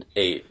 and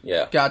 8.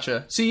 Yeah.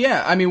 Gotcha. See,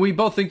 yeah, I mean, we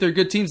both think they're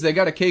good teams. They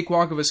got a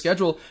cakewalk of a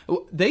schedule.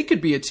 They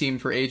could be a team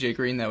for AJ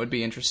Green that would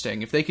be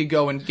interesting. If they could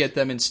go and get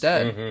them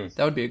instead,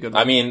 that would be a good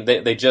one. I mean,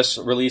 they just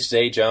released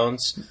Zay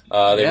Jones.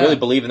 They really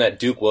believe in that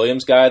Duke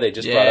Williams guy they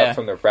just brought up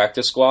from their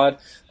practice squad.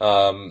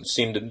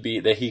 Seemed to be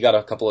that he got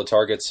a couple of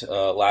targets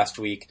last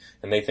week,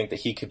 and they think that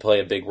he could play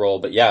a big role.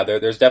 But yeah,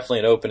 there's definitely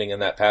an opening in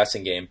that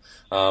passing game.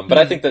 But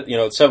I think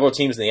that several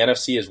teams in the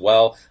NFC as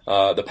well.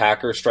 The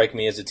Packers strike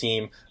me as a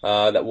team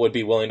that would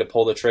be willing to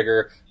pull the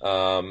trigger.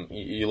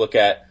 You look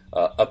at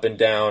up and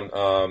down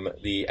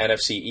the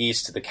NFC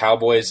East, the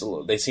Cowboys.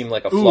 They seem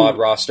like a flawed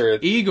roster.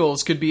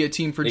 Eagles could be a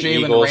team for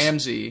Jalen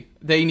Ramsey.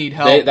 They need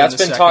help. That's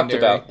been talked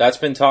about.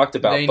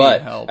 They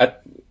need help.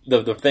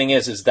 The thing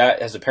is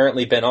that has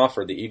apparently been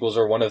offered. The Eagles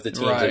are one of the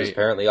teams that has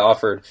apparently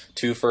offered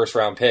 2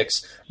 first-round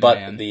picks,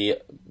 but the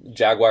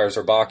Jaguars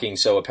are balking.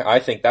 So I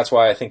think that's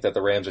why I think that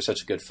the Rams are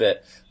such a good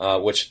fit.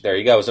 Which there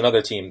you go is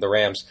another team, the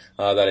Rams,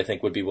 that I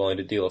think would be willing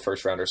to deal a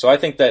first-rounder. So I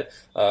think that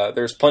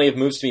there's plenty of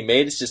moves to be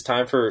made. It's just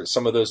time for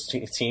some of those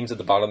teams at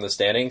the bottom of the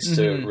standings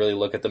to really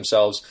look at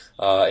themselves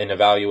and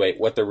evaluate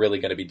what they're really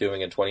going to be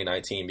doing in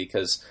 2019,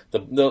 because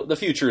the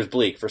future is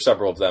bleak for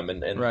several of them,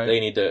 and they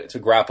need to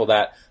grapple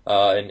that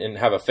and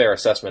have a fair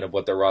assessment of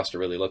what their roster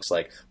really looks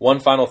like. One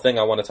final thing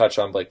I want to touch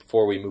on, Blake,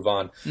 before we move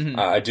on.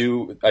 I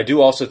do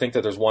also think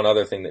that there's one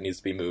other thing that needs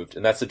to be moved,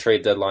 and that's the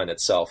trade deadline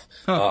itself.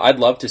 I'd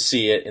love to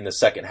see it in the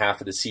second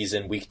half of the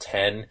season, week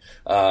 10.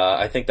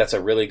 I think that's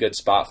a really good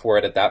spot for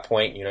it at that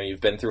point.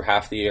 You've been through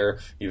half the year.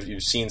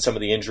 You've seen some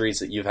of the injuries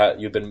that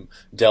you've been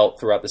dealt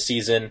throughout the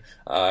season,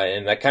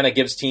 and that kind of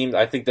gives teams,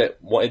 I think that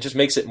it just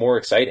makes it more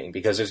exciting,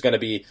 because there's going to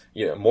be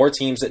more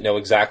teams that know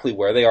exactly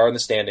where they are in the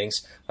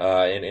standings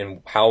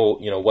and how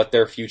what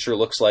their future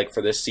looks like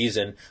for this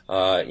season.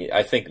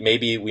 I think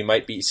maybe we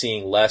might be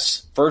seeing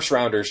less first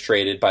rounders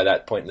traded by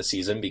that point in the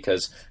season,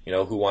 because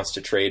who wants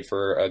to trade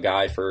for a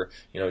guy for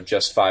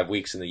just 5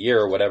 weeks in the year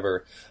or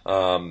whatever.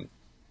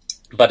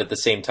 But at the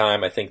same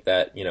time, I think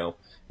that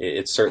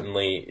it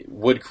certainly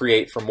would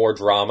create for more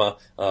drama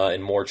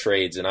and more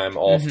trades, and I'm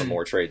all for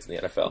more trades in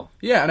the NFL.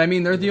 Yeah, and I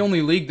mean, they're the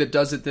only league that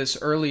does it this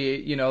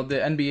early. The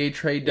NBA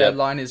trade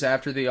deadline is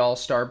after the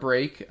All-Star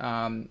break,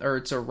 or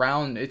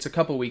it's a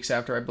couple weeks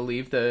after, I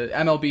believe. The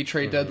MLB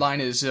trade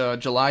deadline is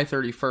July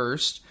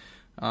 31st,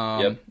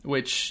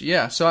 which,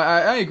 so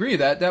I agree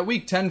that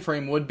Week 10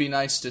 frame would be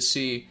nice to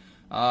see.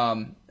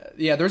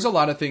 There's a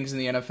lot of things in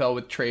the NFL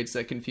with trades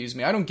that confuse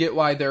me. I don't get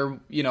why they're,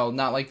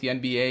 not like the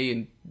NBA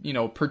and,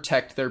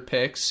 protect their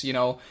picks.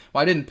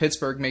 Why didn't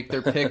Pittsburgh make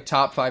their pick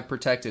top 5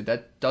 protected?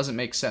 That doesn't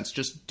make sense.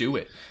 Just do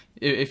it.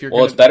 If you're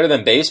it's better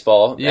than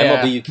baseball.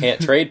 MLB, you can't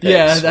trade picks.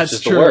 Yeah, that's which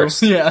is true. The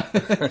worst. Yeah,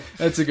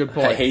 that's a good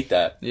point. I hate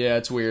that. Yeah,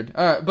 it's weird.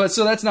 All right, but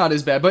so that's not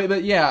as bad.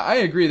 But yeah, I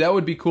agree. That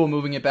would be cool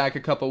moving it back a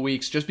couple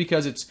weeks, just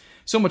because it's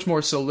so much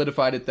more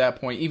solidified at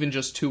that point, even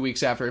just 2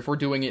 weeks after, if we're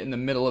doing it in the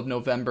middle of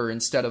November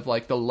instead of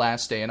like the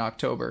last day in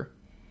October.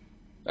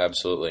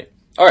 Absolutely.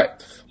 All right.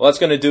 Well, that's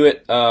going to do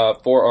it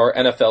for our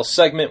NFL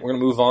segment. We're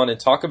going to move on and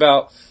talk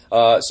about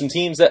some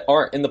teams that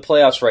aren't in the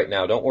playoffs right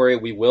now. Don't worry,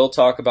 we will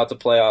talk about the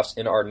playoffs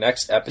in our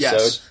next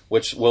episode,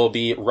 which will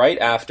be right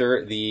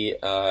after the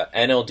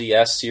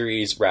NLDS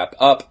series wrap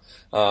up.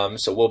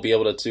 So we'll be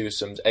able to do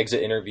some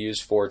exit interviews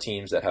for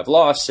teams that have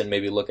lost and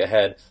maybe look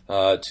ahead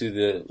to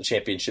the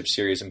championship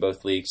series in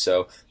both leagues.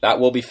 So that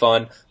will be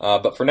fun.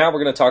 But for now,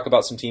 we're going to talk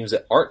about some teams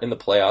that aren't in the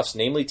playoffs,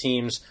 namely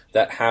teams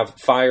that have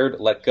fired,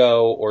 let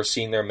go, or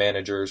seen their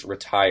managers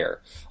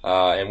retire.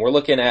 And we're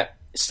looking at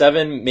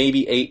 7,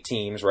 maybe 8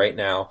 teams right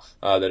now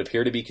that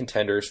appear to be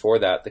contenders for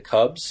that. The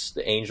Cubs,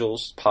 the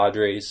Angels,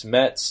 Padres,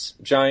 Mets,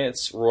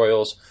 Giants,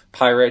 Royals,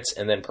 Pirates,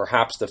 and then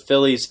perhaps the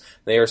Phillies.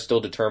 They are still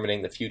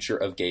determining the future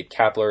of Gabe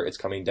Kapler. It's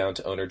coming down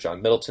to owner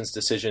John Middleton's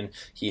decision.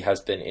 He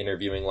has been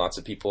interviewing lots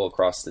of people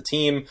across the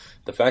team.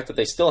 The fact that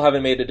they still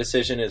haven't made a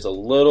decision is a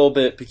little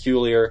bit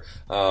peculiar.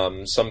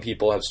 Some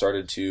people have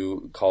started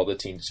to call the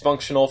team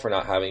dysfunctional for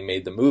not having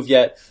made the move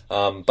yet,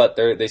 but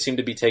they seem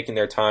to be taking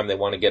their time. They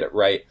want to get it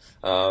right.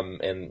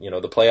 And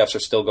the playoffs are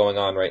still going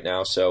on right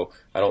now, so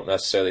I don't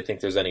necessarily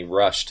think there's any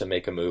rush to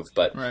make a move,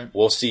 but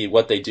we'll see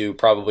what they do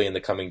probably in the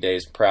coming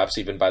days. Perhaps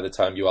even by the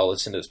time you all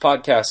listen to this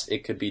podcast,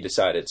 it could be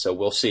decided, so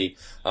we'll see.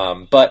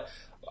 But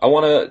I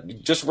want to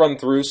just run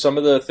through some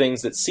of the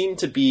things that seem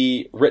to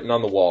be written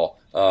on the wall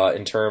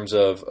in terms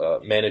of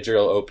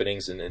managerial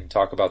openings and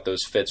talk about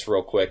those fits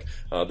real quick.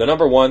 The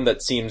number one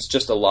that seems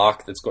just a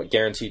lock that's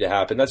guaranteed to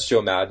happen, that's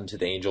Joe Maddon to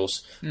the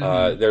Angels.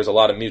 There's a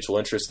lot of mutual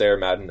interest there.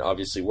 Maddon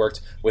obviously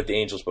worked with the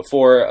Angels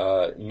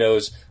before,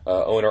 knows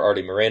owner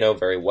Artie Moreno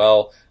very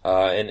well,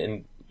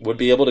 and would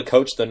be able to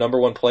coach the number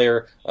one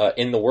player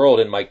in the world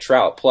in Mike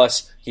Trout.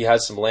 Plus, he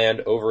has some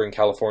land over in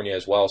California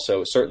as well,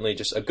 so certainly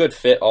just a good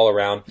fit all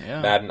around.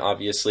 Yeah. Maddon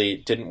obviously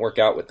didn't work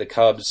out with the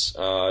Cubs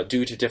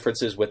due to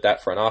differences with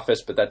that front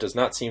office, but that does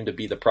not seem to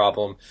be the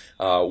problem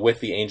with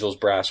the Angels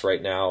brass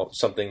right now,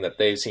 something that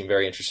they seem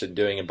very interested in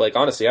doing. And Blake,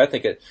 honestly, I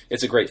think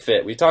it's a great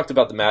fit. We talked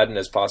about the Maddon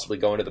as possibly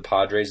going to the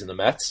Padres and the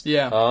Mets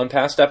on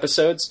past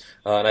episodes,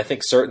 and I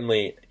think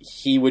certainly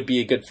he would be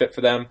a good fit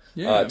for them.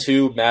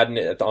 Too,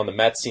 Maddon on the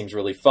Mets seems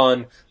really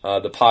fun.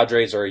 The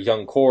Padres are a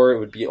young core. It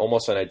would be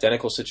almost an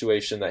identical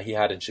situation that he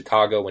had in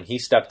Chicago when he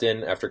stepped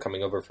in after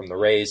coming over from the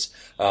Rays,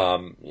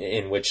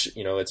 in which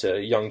it's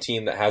a young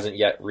team that hasn't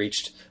yet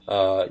reached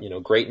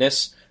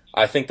greatness.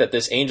 I think that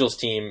this Angels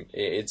team,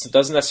 it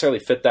doesn't necessarily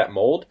fit that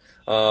mold,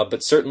 but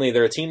certainly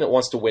they're a team that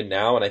wants to win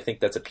now, and I think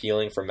that's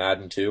appealing for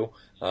Maddon too.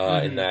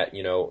 In that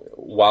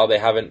while they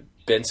haven't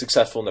been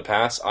successful in the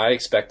past, I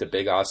expect a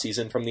big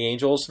offseason from the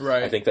Angels.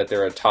 Right. I think that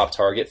they're a top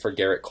target for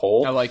Garrett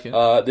Cole. I like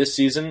it. This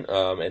season.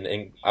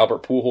 And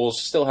Albert Pujols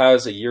still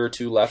has a year or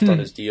two left on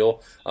his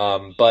deal.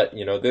 But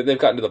they've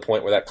gotten to the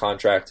point where that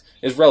contract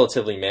is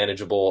relatively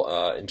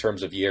manageable in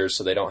terms of years,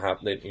 so they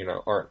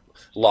aren't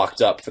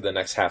locked up for the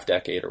next half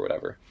decade or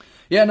whatever.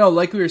 Yeah, no,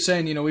 like we were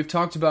saying, we've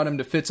talked about him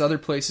to Fitz other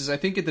places. I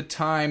think at the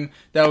time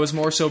that was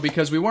more so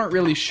because we weren't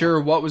really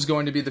sure what was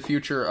going to be the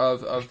future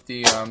of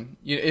the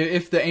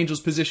if the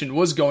Angels position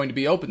was going to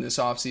be open this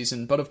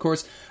offseason. But of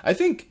course, I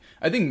think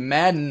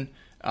Maddon,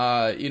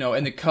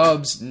 and the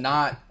Cubs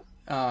not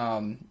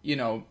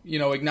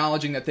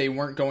acknowledging that they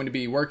weren't going to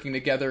be working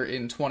together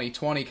in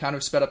 2020 kind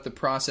of sped up the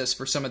process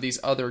for some of these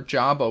other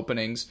job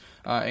openings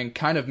and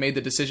kind of made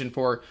the decision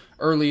for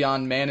early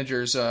on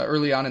managers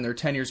early on in their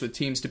tenures with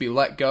teams to be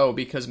let go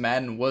because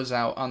Maddon was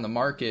out on the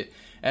market.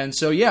 And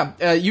so,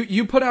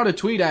 you put out a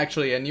tweet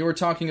actually, and you were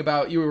talking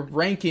about, you were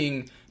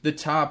ranking the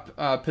top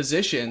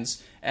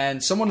positions,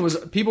 and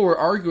people were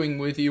arguing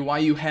with you why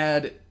you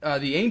had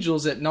the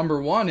Angels at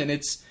number one, and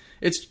it's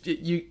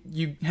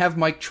you have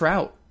Mike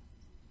Trout.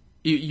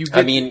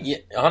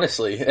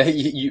 Honestly,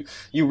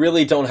 you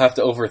really don't have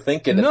to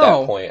overthink it at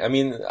that point. I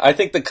mean, I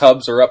think the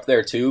Cubs are up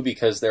there too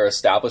because they're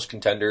established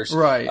contenders,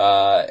 right?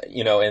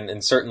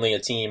 And certainly a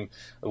team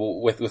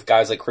with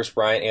guys like Chris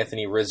Bryant,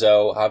 Anthony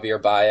Rizzo,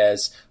 Javier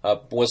Baez,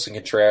 Wilson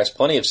Contreras,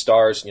 plenty of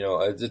stars.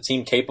 A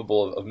team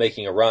capable of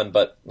making a run.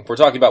 But if we're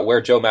talking about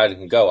where Joe Maddon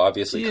can go,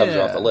 obviously Cubs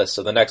are off the list.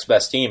 So the next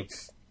best team,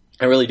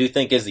 I really do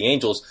think, is the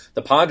Angels.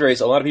 The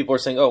Padres, a lot of people are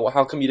saying, oh, well,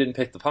 how come you didn't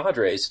pick the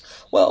Padres?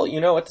 Well,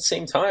 at the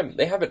same time,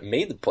 they haven't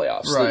made the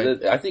playoffs.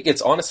 Right. I think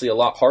it's honestly a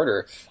lot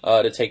harder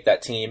to take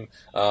that team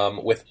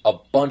with a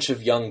bunch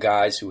of young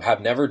guys who have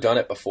never done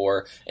it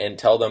before and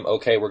tell them,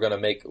 okay, we're going to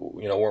make,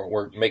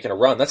 we're making a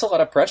run. That's a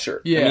lot of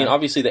pressure. Yeah. I mean,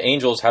 obviously the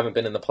Angels haven't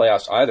been in the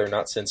playoffs either,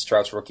 not since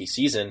Trout's rookie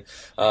season.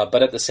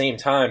 But at the same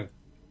time,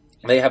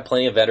 they have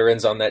plenty of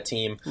veterans on that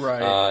team,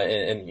 right?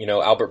 And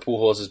Albert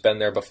Pujols has been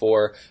there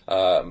before.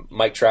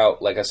 Mike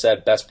Trout, like I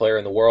said, best player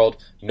in the world.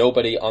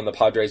 Nobody on the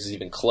Padres is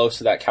even close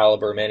to that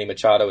caliber. Manny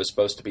Machado is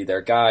supposed to be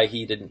their guy.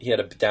 He had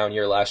a down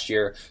year last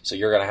year, so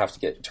you're going to have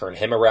to turn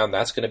him around.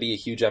 That's going to be a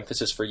huge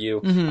emphasis for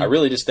you. I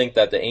really just think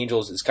that the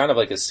Angels is kind of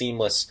like a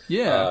seamless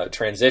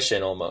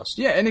transition almost.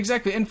 Yeah, and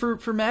exactly. And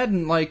for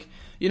Maddon,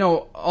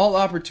 all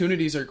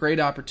opportunities are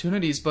great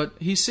opportunities, but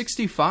he's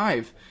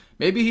 65.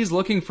 Maybe he's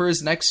looking for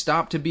his next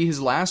stop to be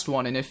his last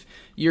one, and if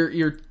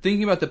you're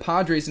thinking about the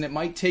Padres, and it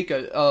might take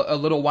a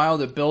little while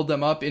to build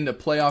them up into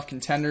playoff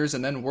contenders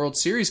and then World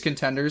Series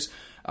contenders,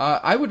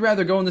 I would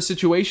rather go in the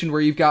situation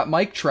where you've got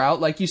Mike Trout,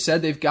 like you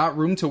said, they've got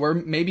room to where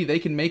maybe they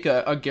can make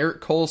a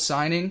Garrett Cole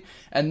signing,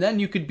 and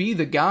then you could be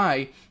the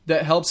guy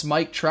that helps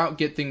Mike Trout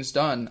get things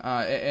done,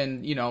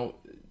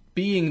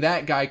 being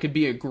that guy could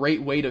be a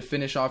great way to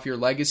finish off your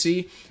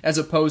legacy, as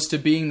opposed to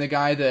being the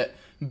guy that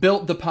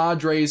built the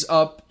Padres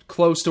up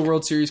close to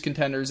World Series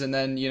contenders, and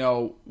then,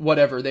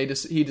 whatever,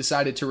 he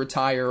decided to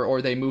retire or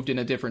they moved in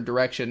a different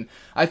direction.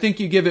 I think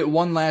you give it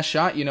one last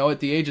shot, at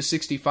the age of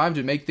 65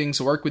 to make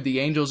things work with the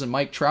Angels and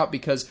Mike Trout,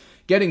 because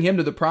getting him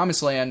to the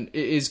promised land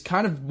is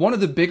kind of one of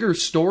the bigger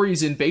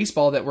stories in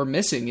baseball that we're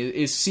missing,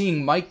 is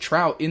seeing Mike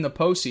Trout in the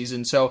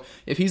postseason. So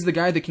if he's the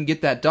guy that can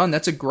get that done,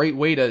 that's a great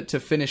way to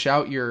finish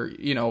out your,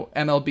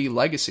 MLB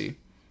legacy.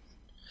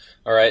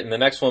 All right, and the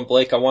next one,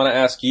 Blake, I want to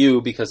ask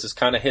you, because this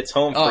kind of hits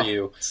home for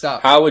you.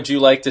 Stop. How would you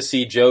like to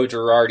see Joe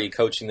Girardi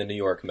coaching the New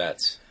York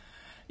Mets?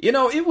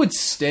 It would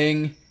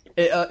sting.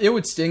 It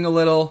would sting a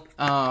little.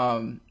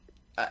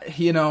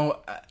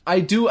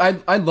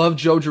 I love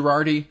Joe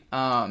Girardi.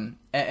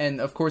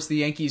 And of course the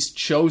Yankees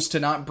chose to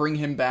not bring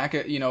him back,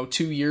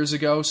 2 years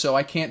ago. So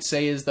I can't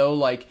say as though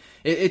like,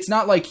 it's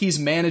not like he's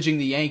managing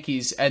the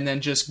Yankees and then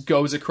just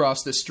goes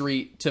across the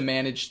street to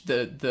manage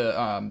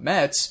the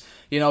Mets.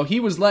 He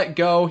was let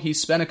go. He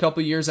spent a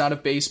couple years out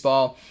of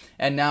baseball,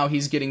 and now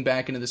he's getting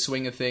back into the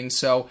swing of things.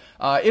 So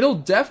it'll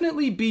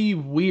definitely be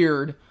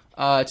weird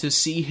to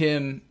see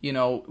him,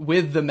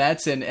 with the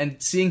Mets and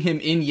seeing him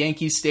in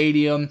Yankee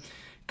Stadium,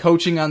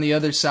 coaching on the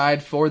other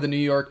side for the New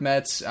York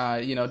Mets,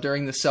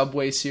 during the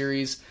Subway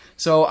Series.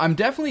 So I'm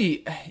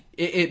definitely,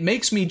 it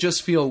makes me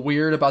just feel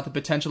weird about the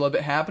potential of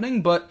it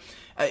happening. But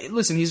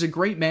listen, he's a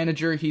great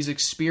manager. He's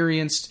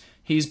experienced.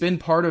 He's been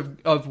part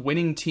of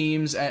winning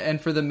teams. And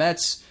for the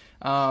Mets,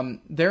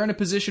 they're in a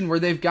position where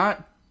they've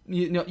got,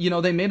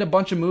 they made a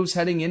bunch of moves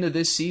heading into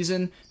this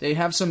season. They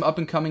have some up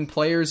and coming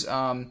players.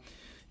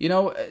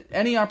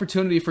 Any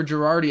opportunity for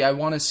Girardi, I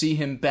want to see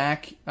him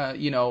back,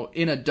 in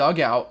a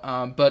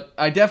dugout. But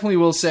I definitely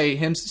will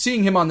say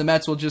seeing him on the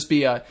Mets will just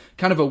be a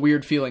kind of a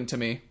weird feeling to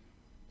me.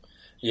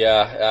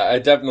 Yeah, I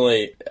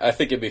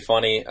think it'd be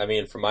funny. I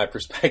mean, from my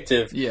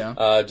perspective,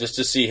 just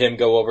to see him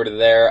go over to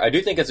there. I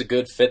do think it's a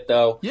good fit,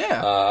 though.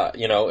 Yeah.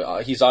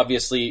 He's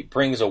obviously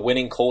brings a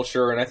winning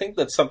culture, and I think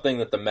that's something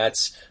that the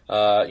Mets,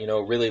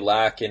 really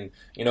lack. And,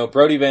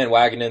 Brodie Van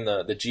Wagenen,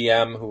 the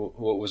GM, who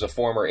was a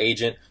former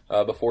agent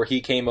before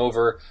he came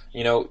over,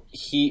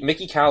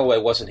 Mickey Callaway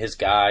wasn't his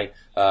guy.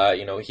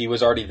 He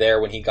was already there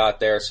when he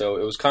got there, so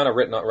it was kind of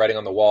writing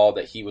on the wall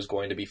that he was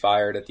going to be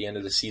fired at the end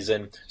of the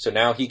season. So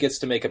now he gets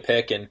to make a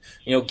pick, and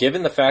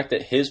given the fact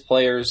that his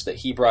players that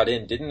he brought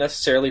in didn't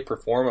necessarily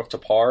perform up to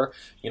par,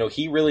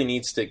 he really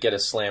needs to get a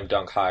slam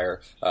dunk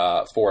hire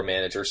for a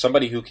manager,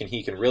 somebody who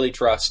he can really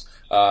trust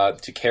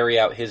to carry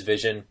out his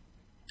vision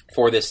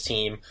for this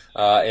team,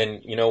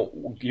 and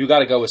you got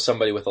to go with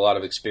somebody with a lot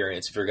of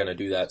experience if you're going to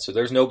do that. So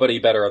there's nobody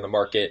better on the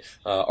market.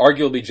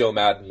 Arguably Joe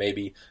Madden,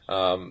 maybe,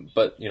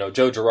 but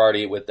Joe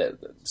Girardi with the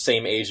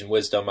same age and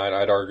wisdom,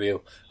 I'd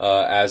argue,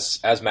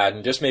 as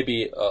Madden, just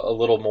maybe a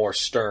little more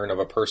stern of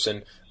a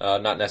person,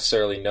 not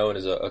necessarily known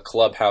as a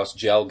clubhouse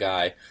gel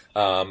guy.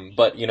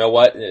 But you know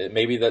what?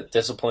 Maybe that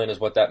discipline is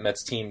what that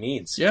Mets team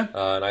needs. Yeah.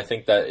 And I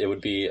think that it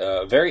would be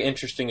a very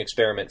interesting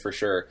experiment for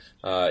sure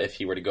if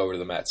he were to go over to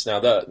the Mets.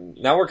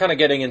 Now we're kind of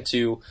getting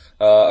into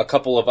a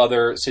couple of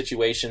other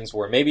situations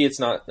where maybe it's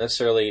not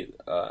necessarily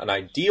an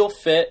ideal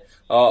fit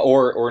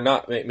or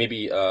not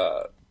maybe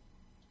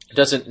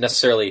doesn't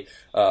necessarily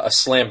a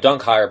slam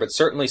dunk hire, but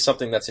certainly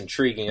something that's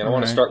intriguing. And I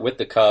want to start with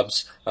the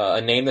Cubs,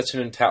 a name that's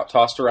been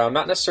tossed around,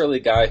 not necessarily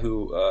a guy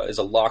who is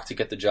a lock to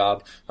get the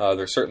job.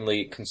 They're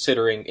certainly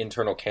considering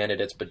internal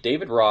candidates, but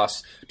David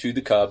Ross to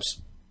the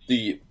Cubs,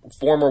 the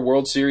former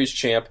World Series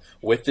champ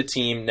with the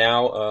team,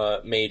 now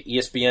made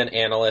ESPN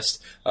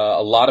analyst.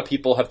 A lot of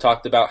people have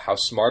talked about how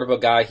smart of a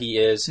guy he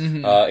is,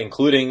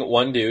 including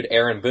one dude,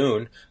 Aaron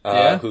Boone,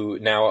 who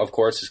now, of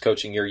course, is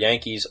coaching your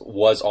Yankees,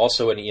 was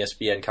also an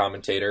ESPN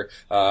commentator.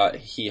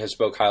 He has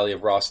spoke highly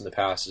of Ross in the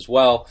past as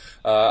well.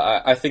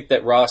 I think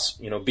that Ross,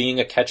 being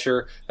a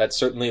catcher, that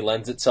certainly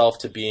lends itself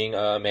to being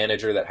a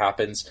manager that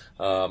happens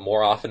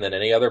more often than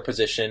any other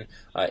position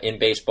in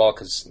baseball,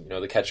 because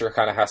the catcher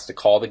kind of has to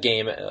call the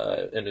game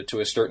and to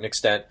a certain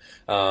extent,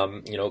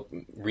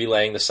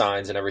 relaying the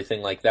signs and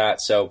everything like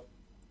that. So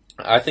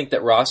I think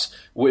that Ross,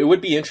 it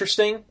would be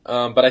interesting,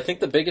 but I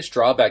think the biggest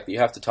drawback that you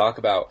have to talk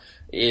about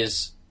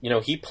is,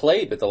 he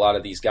played with a lot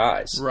of these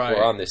guys who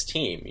are on this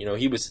team.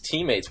 He was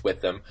teammates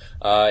with them.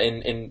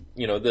 And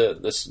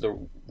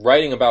the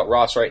writing about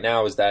Ross right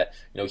now is that,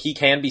 he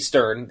can be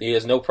stern. He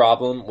has no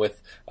problem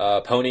with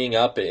ponying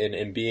up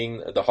and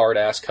being the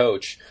hard-ass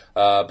coach.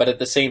 But at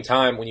the same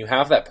time, when you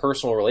have that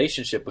personal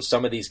relationship with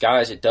some of these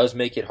guys, it does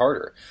make it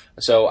harder.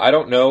 So I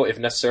don't know if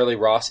necessarily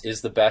Ross is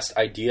the best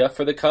idea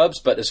for the Cubs,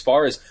 but as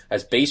far as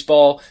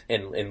baseball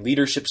and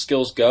leadership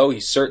skills go,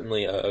 he's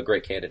certainly a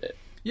great candidate.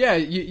 Yeah,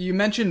 you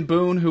mentioned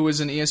Boone, who was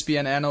an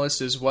ESPN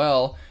analyst as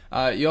well.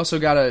 You also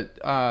got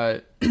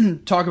to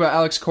talk about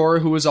Alex Cora,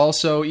 who was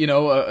also,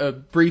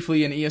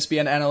 briefly an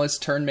ESPN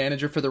analyst turned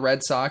manager for the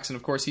Red Sox, and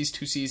of course he's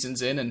 2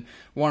 seasons in and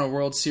won a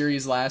World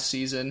Series last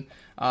season.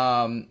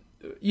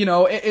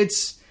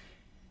 It's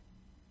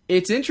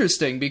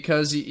interesting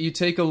because you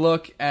take a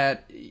look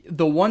at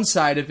the one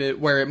side of it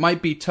where it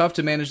might be tough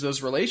to manage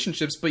those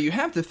relationships, but you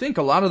have to think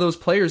a lot of those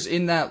players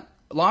in that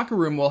locker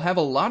room will have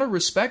a lot of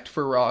respect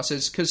for Ross,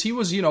 because he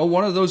was,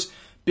 one of those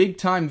big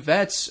time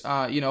vets,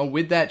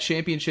 with that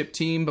championship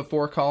team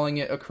before calling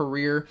it a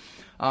career.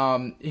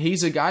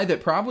 He's a guy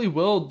that probably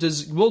will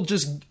just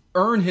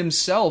earn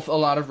himself a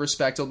lot of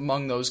respect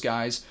among those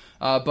guys.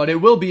 But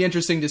it will be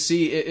interesting to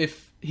see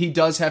if he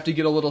does have to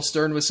get a little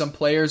stern with some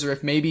players, or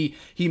if maybe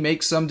he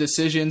makes some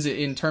decisions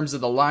in terms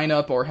of the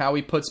lineup or how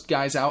he puts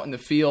guys out in the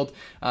field,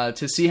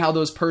 to see how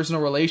those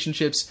personal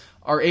relationships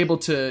are able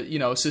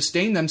to,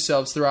 sustain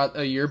themselves throughout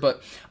a year.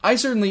 But I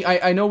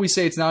know we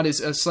say it's not as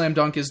a slam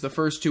dunk as the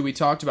first 2 we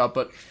talked about,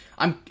 but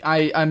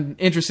I'm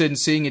interested in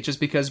seeing it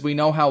just because we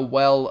know how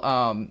well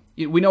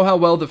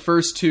the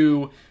first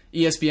 2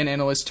 ESPN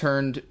analysts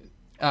turned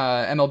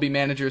MLB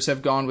managers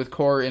have gone with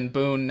Core and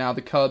Boone. Now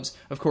the Cubs,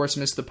 of course,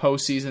 missed the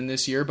postseason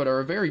this year, but are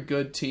a very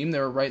good team.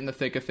 They're right in the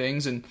thick of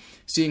things, and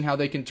seeing how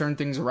they can turn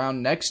things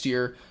around next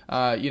year,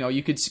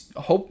 you could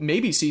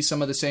maybe see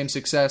some of the same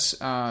success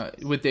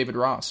with David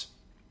Ross.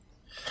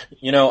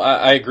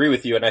 I agree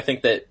with you, and I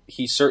think that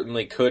he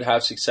certainly could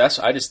have success.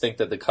 I just think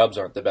that the Cubs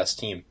aren't the best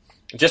team.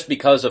 Just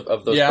because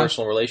of those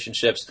personal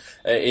relationships,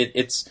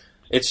 it's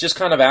just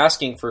kind of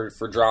asking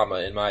for drama,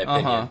 in my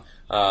opinion.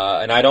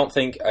 And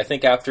I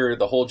think after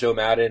the whole Joe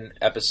Madden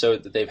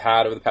episode that they've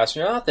had over the past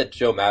year, not that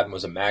Joe Madden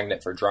was a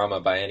magnet for drama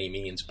by any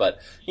means, but,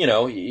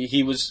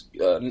 he was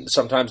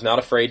sometimes not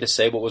afraid to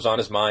say what was on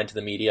his mind to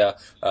the media.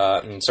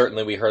 And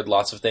certainly we heard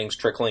lots of things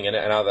trickling in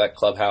and out of that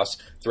clubhouse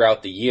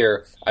throughout the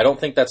year. I don't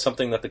think that's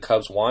something that the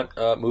Cubs want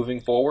moving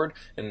forward.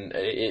 And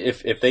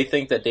if they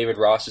think that David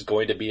Ross is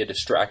going to be a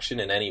distraction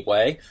in any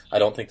way, I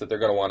don't think that they're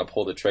going to want to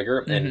pull the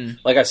trigger. Mm-hmm. And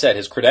like I said,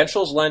 his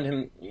credentials lend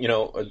him,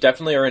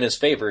 definitely are in his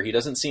favor. He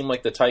doesn't seem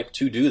like the type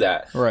to do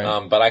that.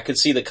 Right. But I could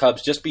see the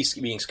Cubs just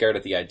being scared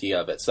at the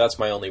idea of it. So that's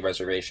my only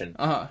reservation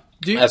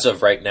as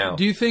of right now.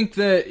 Do you think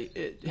that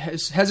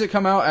has it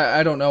come out?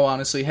 I don't know,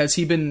 honestly. Has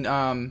he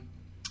been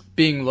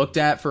being looked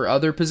at for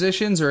other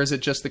positions, or is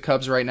it just the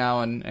Cubs right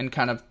now and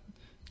kind of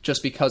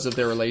just because of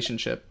their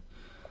relationship?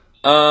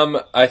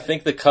 I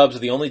think the Cubs are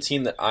the only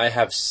team that I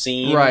have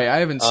seen. Right, I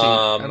haven't seen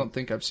I don't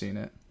think I've seen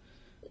it.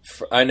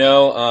 I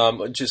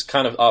know, just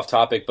kind of off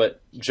topic,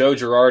 but Joe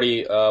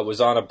Girardi was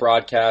on a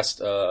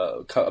broadcast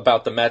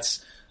about the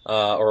Mets,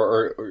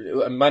 or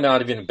it might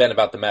not have even been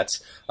about the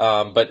Mets,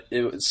 but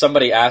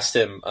somebody asked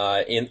him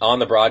on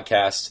the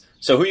broadcast,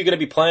 so who are you going to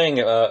be playing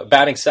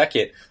batting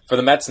second for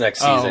the Mets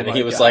next season? And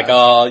he was like,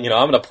 I'm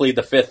going to plead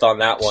the fifth on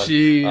that one.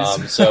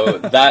 Jeez. So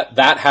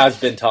that has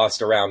been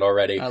tossed around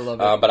already. I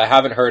love it. But I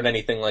haven't heard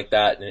anything like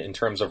that in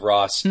terms of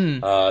Ross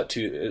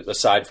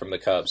aside from the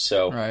Cubs.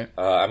 So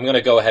I'm going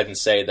to go ahead and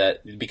say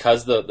that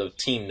because the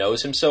team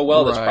knows him so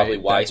well, that's probably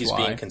why he's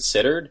being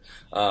considered.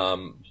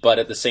 But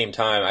at the same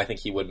time, I think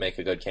he would make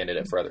a good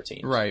candidate for other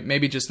teams. Right.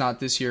 Maybe just not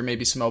this year.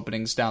 Maybe some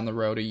openings down the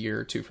road a year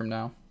or two from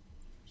now.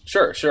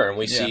 Sure. And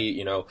we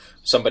see,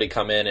 somebody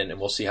come in and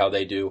we'll see how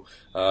they do,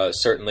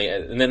 certainly.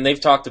 And then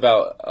they've talked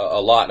about a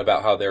lot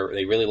about how they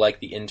really like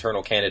the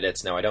internal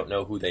candidates. Now, I don't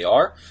know who they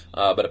are,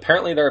 but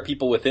apparently there are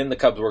people within the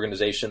Cubs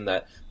organization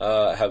that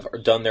have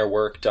done their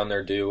work, done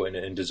their due,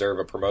 and deserve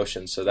a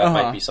promotion. So that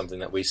might be something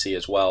that we see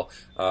as well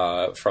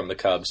from the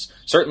Cubs.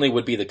 Certainly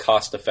would be the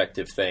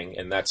cost-effective thing,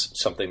 and that's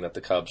something that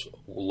the Cubs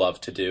love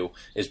to do,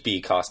 is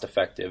be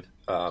cost-effective.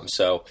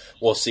 So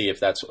we'll see if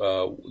that's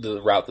the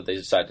route that they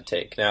decide to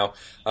take. Now,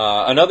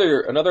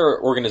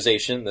 another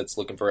organization that's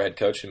looking for a head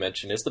coach, we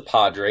mentioned, is the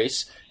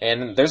Padres.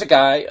 And there's a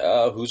guy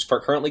who's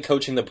currently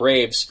coaching the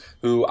Braves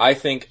who I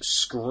think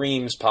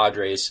screams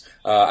Padres.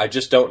 I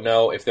just don't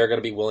know if they're going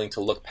to be willing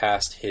to look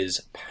past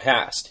his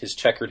past, his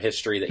checkered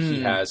history that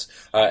he has.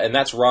 And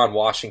that's Ron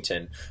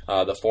Washington,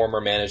 the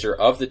former manager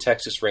of the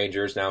Texas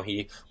Rangers. Now,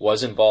 he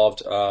was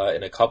involved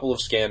in a couple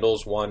of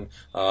scandals, one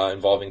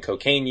involving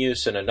cocaine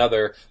use and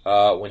another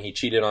when he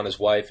cheated on his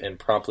wife and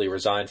promptly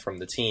resigned from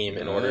the team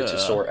in order to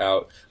sort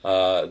out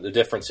the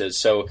differences.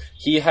 So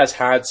he has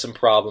had some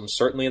problems,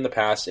 certainly in the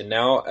past, and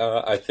now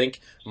I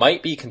think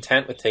might be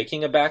content with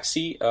taking a back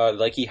seat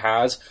like he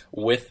has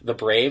with the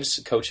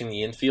Braves, coaching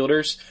the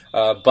infielders.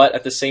 But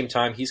at the same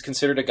time, he's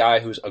considered a guy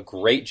who's a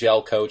great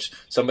gel coach,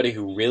 somebody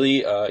who really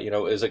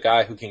is a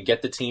guy who can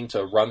get the team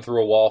to run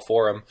through a wall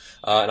for him.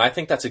 And I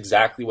think that's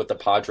exactly what the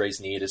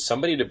Padres need, is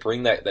somebody to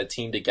bring that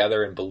team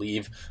together and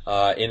believe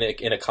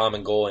in a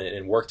common goal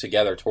and work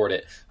together toward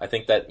it. I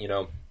think that,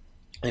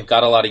 they've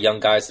got a lot of young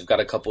guys. They've got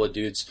a couple of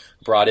dudes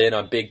brought in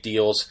on big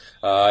deals.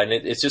 And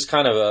it's just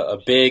kind of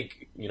a big,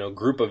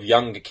 group of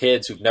young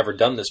kids who've never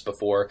done this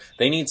before.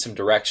 They need some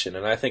direction.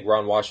 And I think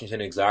Ron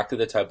Washington is exactly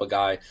the type of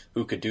guy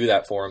who could do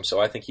that for him. So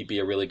I think he'd be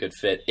a really good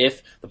fit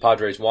if the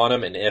Padres want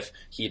him and if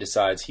he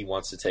decides he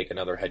wants to take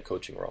another head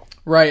coaching role.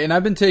 Right. And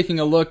I've been taking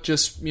a look,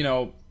 just,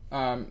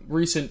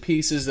 recent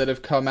pieces that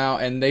have come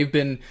out, and they've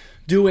been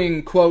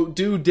doing, quote,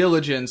 due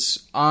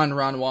diligence on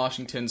Ron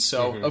Washington.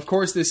 So, of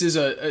course, this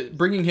is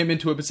bringing him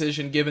into a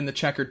position, given the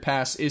checkered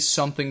past, is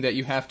something that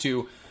you have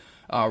to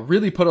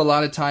really put a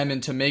lot of time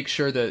in to make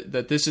sure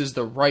that this is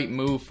the right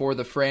move for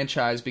the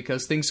franchise,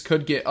 because things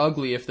could get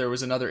ugly if there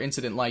was another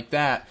incident like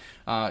that,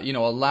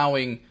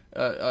 allowing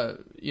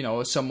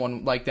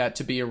someone like that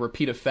to be a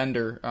repeat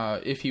offender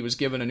if he was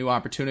given a new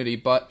opportunity.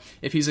 But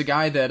if he's a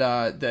guy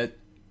that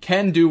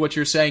can do what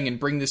you're saying and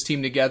bring this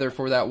team together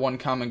for that one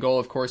common goal,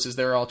 of course, is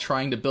they're all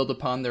trying to build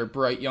upon their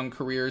bright young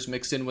careers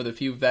mixed in with a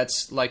few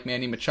vets like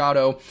Manny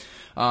Machado.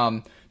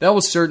 That will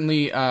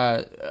certainly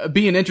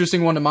be an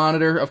interesting one to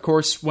monitor. Of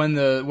course, when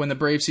the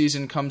Brave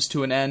season comes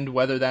to an end,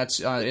 whether that's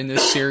in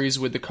this series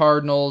with the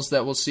Cardinals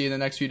that we'll see in the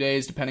next few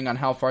days, depending on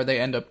how far they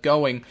end up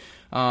going,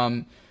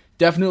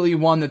 definitely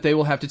one that they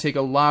will have to take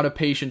a lot of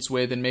patience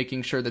with in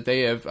making sure that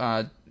they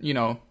have,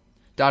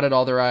 dotted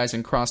all their I's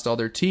and crossed all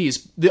their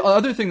T's. The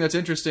other thing that's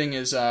interesting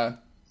is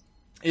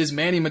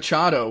Manny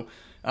Machado.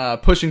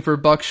 pushing for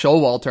Buck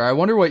Showalter. I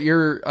wonder what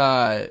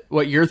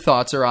your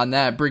thoughts are on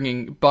that,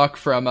 bringing Buck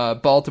from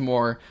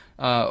Baltimore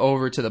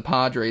over to the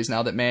Padres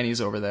now that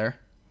Manny's over there.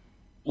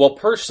 Well,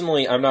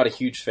 personally, I'm not a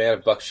huge fan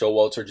of Buck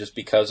Showalter just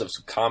because of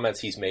some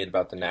comments he's made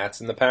about the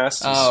Nats in the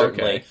past. He's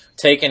certainly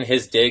taken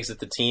his digs at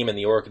the team and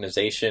the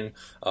organization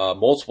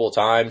multiple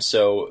times.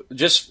 So,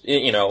 just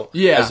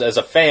as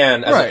a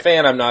fan,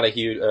 I'm not a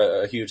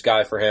huge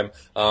guy for him.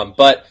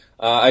 But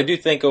I do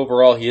think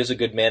overall he is a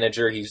good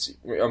manager. He's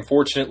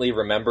unfortunately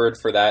remembered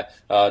for that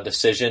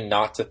decision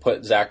not to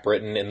put Zach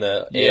Britton in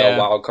the AL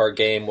wildcard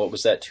game. What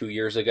was that, 2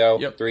 years ago?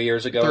 Yep. 3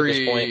 years ago at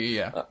this point?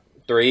 Yeah.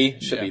 3?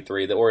 Should be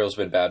 3. The Orioles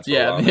have been bad for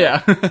a while. Yeah.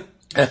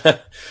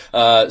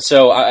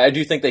 So I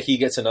do think that he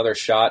gets another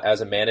shot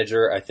as a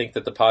manager. I think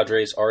that the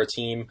Padres are a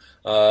team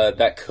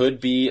that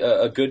could be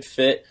a good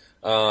fit.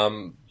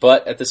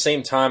 But at the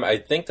same time, I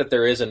think that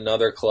there is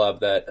another club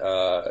that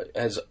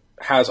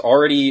has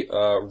already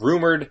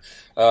rumored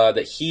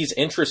that he's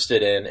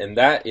interested in, and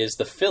that is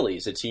the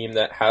Phillies, a team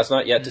that has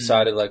not yet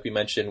decided, like we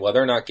mentioned,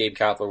 whether or not Gabe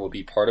Kapler will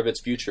be part of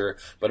its future.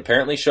 But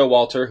apparently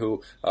Showalter,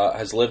 who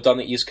has lived on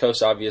the East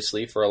Coast,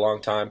 obviously, for a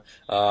long time,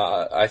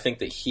 I think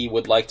that he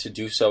would like to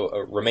do so,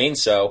 remain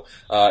so.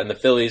 And the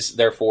Phillies,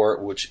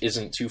 therefore, which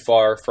isn't too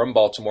far from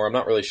Baltimore, I'm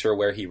not really sure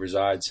where he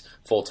resides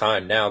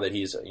full-time now that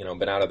he's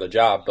been out of the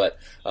job. But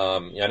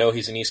I know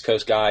he's an East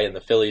Coast guy, and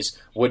the Phillies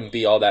wouldn't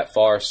be all that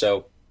far,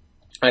 so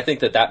I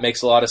think that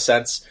makes a lot of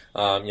sense.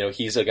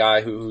 He's a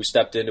guy who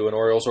stepped into an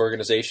Orioles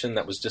organization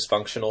that was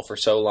dysfunctional for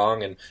so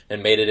long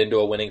and made it into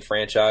a winning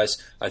franchise.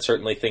 I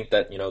certainly think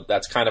that,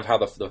 that's kind of how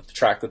the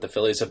track that the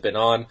Phillies have been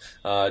on,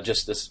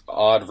 just this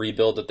odd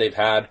rebuild that they've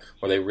had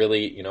where they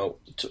really,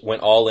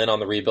 went all in on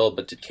the rebuild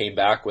but came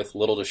back with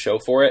little to show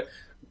for it.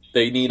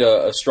 They need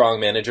a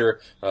strong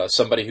manager,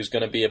 somebody who's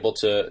going to be able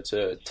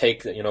to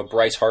take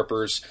Bryce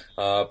Harper's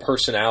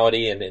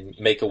personality and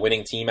make a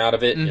winning team out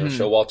of it.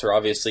 Showalter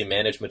obviously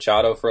managed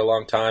Machado for a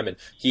long time, and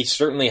he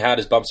certainly had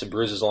his bumps and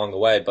bruises along the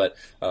way. But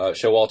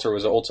Showalter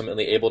was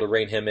ultimately able to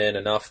rein him in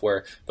enough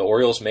where the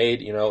Orioles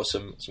made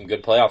some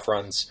good playoff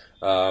runs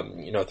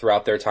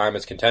throughout their time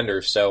as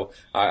contenders. So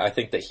I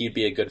think that he'd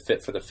be a good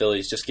fit for the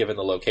Phillies, just given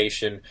the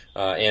location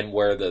and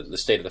where the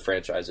state of the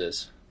franchise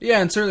is. Yeah,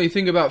 and certainly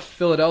think about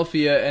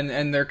Philadelphia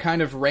and their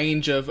kind of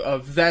range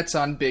of vets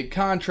on big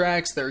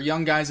contracts, their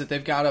young guys that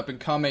they've got up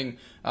and coming,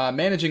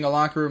 managing a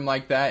locker room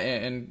like that,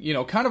 and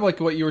kind of like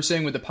what you were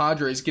saying with the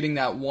Padres, getting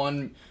that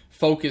one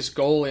focused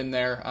goal in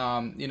there.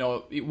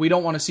 We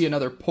don't want to see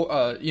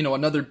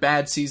another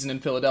bad season in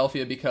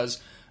Philadelphia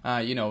because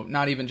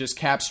not even just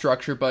cap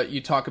structure, but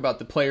you talk about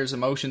the players'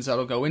 emotions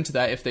that'll go into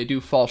that if they do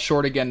fall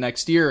short again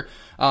next year.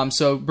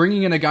 So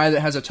bringing in a guy that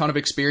has a ton of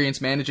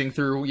experience managing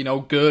through,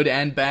 good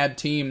and bad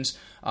teams,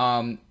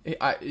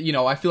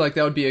 I feel like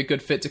that would be a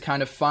good fit to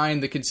kind of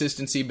find the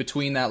consistency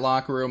between that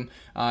locker room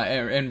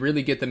and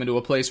really get them into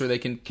a place where they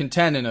can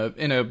contend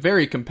in a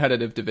very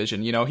competitive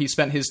division. He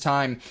spent his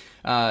time,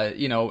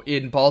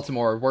 in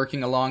Baltimore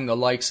working along the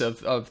likes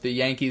of the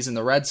Yankees and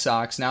the Red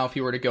Sox. Now, if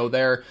he were to go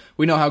there,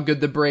 we know how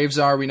good the Braves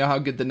are. We know how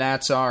good the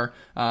Nats are.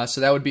 So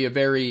that would be a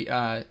very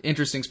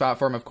interesting spot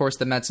for him. Of course,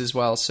 the Mets as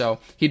well. So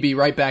he'd be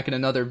right back in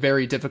another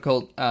very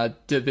difficult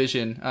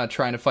division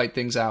trying to fight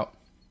things out.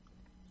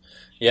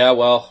 Yeah,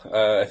 well,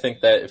 I think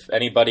that if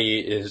anybody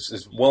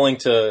is willing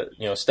to,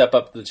 step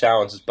up to the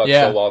challenge, it's Buck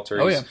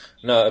Showalter. He's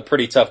a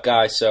pretty tough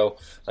guy, so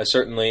I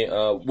certainly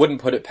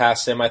wouldn't put it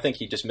past him. I think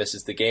he just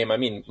misses the game. I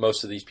mean,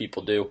 most of these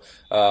people do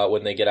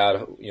when they get out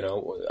of,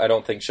 I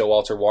don't think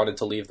Showalter wanted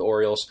to leave the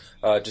Orioles.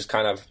 Just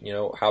kind of,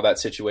 how that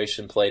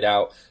situation played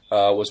out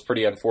was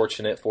pretty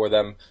unfortunate for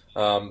them.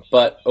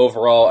 But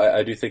overall,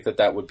 I do think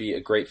that would be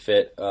a great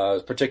fit,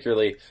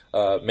 particularly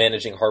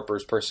managing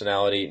Harper's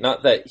personality.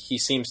 Not that he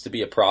seems to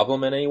be a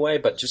problem in any way,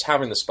 but just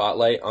having the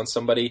spotlight on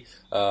somebody,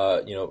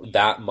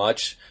 that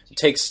much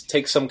takes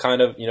some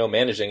kind of,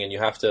 managing, and you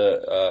have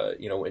to,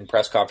 in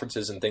press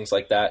conferences and things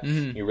like that,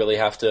 you really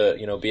have to,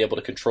 be able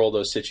to control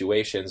those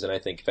situations. And I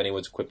think if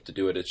anyone's equipped to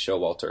do it, it's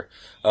Showalter.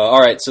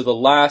 All right, so the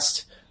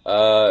last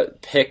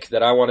pick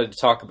that I wanted to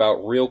talk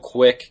about real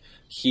quick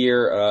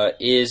here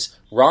is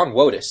Ron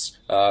Wotus,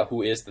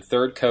 who is the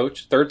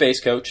third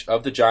base coach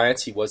of the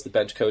Giants. He was the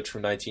bench coach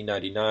from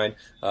 1999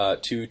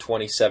 to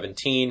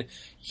 2017.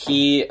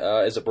 He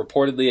is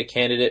reportedly a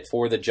candidate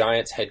for the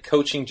Giants head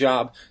coaching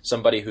job,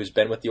 somebody who's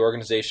been with the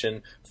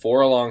organization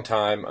for a long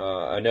time.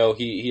 I know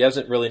he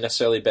hasn't really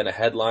necessarily been a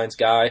headlines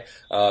guy.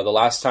 The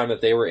last time that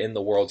they were in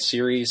the World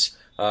Series,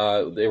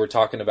 they were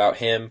talking about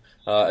him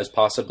as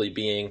possibly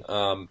being...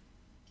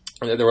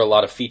 there were a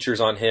lot of features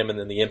on him, and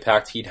then the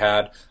impact he'd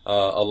had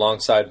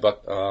alongside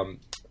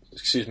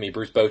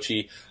Bruce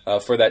Bochy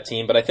for that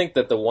team. But I think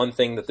that the one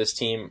thing that this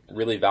team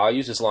really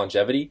values is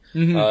longevity.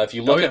 If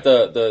you look at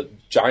the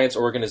Giants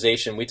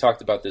organization, we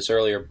talked about this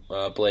earlier,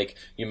 Blake,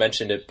 you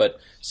mentioned it, but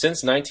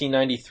since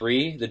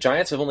 1993, the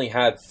Giants have only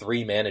had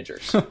 3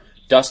 managers.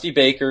 Dusty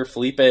Baker,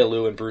 Felipe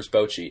Alou, and Bruce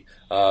Bochy.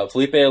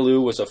 Felipe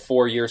Alou was a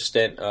 4-year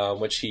stint,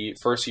 which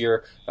first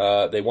year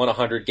they won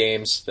 100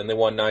 games, then they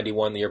won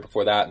 91 the year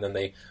before that, and then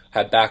they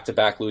had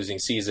back-to-back losing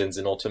seasons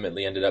and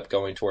ultimately ended up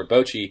going toward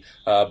Bochy.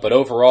 But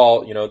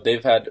overall,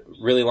 they've had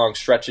really long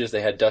stretches.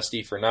 They had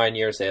Dusty for 9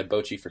 years. They had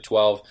Bochy for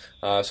 12.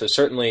 So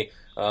certainly,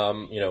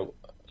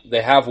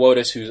 they have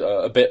Wotus, who's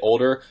a bit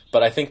older,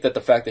 but I think that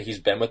the fact that he's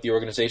been with the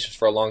organization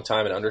for a long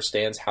time and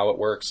understands how it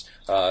works,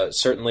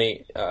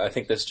 certainly I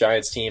think this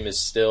Giants team is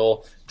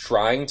still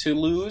trying to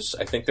lose.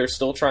 I think they're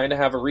still trying to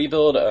have a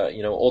rebuild.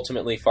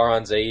 Ultimately,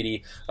 Farhan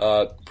Zaidi,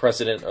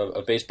 president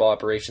of baseball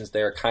operations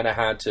there, kind of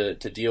had to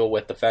deal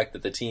with the fact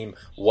that the team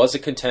was a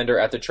contender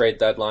at the trade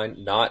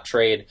deadline, not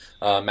trade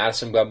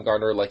Madison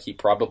Bumgarner like he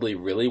probably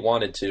really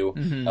wanted to,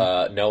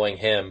 knowing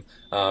him,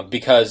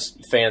 because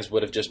fans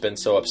would have just been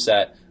so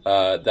upset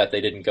that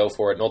they didn't go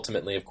for it. And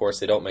ultimately, of course,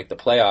 they don't make the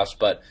playoffs.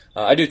 But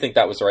I do think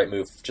that was the right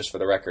move, just for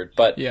the record.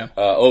 But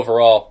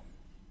overall,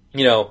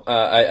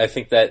 I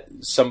think that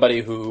somebody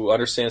who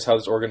understands how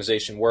this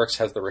organization works,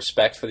 has the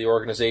respect for the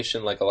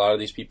organization, like a lot of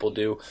these people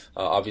do.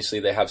 Obviously,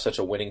 they have such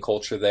a winning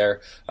culture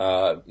there.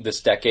 This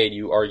decade,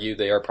 you argue,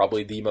 they are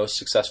probably the most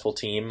successful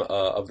team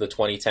of the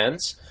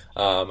 2010s.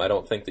 I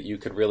don't think that you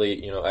could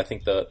really, I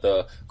think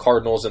the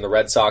Cardinals and the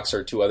Red Sox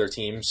are two other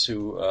teams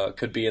who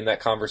could be in that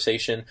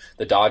conversation.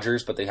 The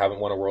Dodgers, but they haven't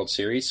won a World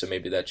Series, so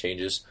maybe that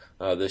changes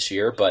this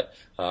year. But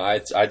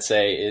I'd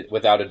say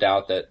without a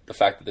doubt that the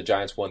fact that the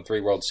Giants won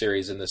 3 World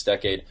Series in this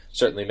decade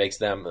certainly makes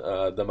them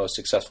the most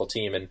successful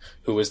team. And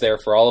who was there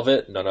for all of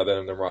it? None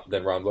other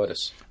than Ron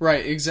Wotus.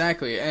 Right,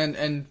 exactly.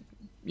 And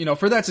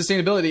for that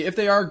sustainability, if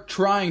they are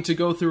trying to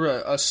go through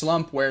a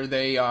slump where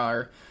they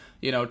are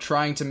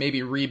trying to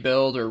maybe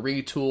rebuild or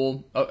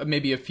retool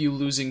maybe a few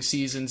losing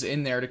seasons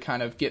in there to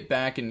kind of get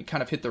back and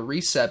kind of hit the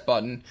reset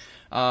button.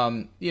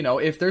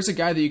 If there's a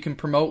guy that you can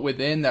promote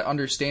within that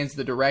understands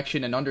the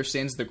direction and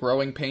understands the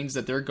growing pains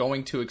that they're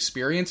going to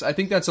experience, I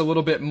think that's a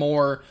little bit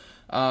more,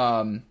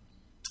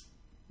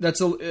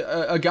 that's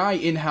a guy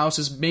in-house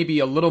is maybe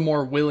a little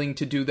more willing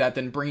to do that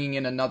than bringing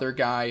in another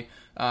guy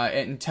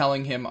and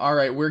telling him, all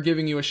right, we're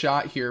giving you a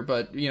shot here,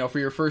 but, for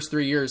your first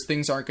 3 years,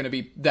 things aren't going to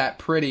be that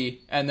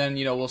pretty, and then,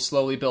 we'll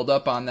slowly build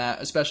up on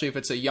that, especially if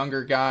it's a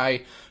younger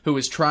guy who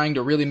is trying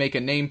to really make a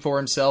name for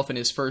himself in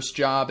his first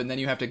job, and then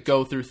you have to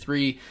go through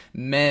 3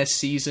 meh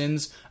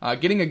seasons.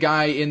 Getting a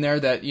guy in there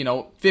that,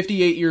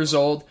 58 years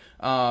old,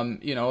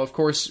 of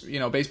course,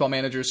 baseball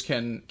managers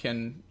can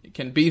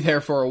be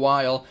there for a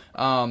while.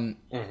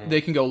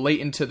 They can go late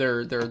into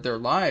their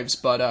lives,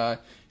 but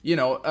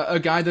a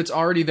guy that's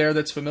already there,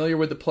 that's familiar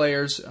with the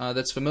players,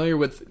 that's familiar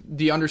with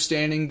the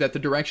understanding that the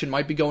direction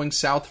might be going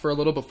south for a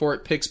little before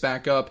it picks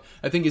back up,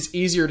 I think is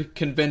easier to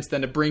convince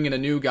than to bring in a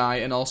new guy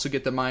and also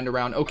get the mind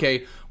around,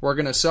 okay, we're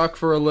going to suck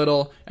for a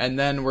little, and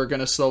then we're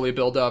going to slowly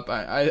build up.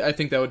 I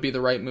think that would be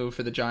the right move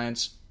for the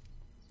Giants.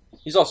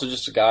 He's also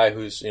just a guy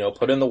who's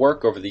put in the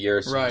work over the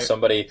years. Right.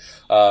 Somebody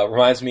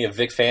reminds me of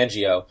Vic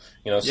Fangio.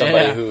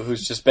 Somebody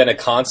who's just been a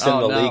constant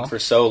in the league for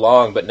so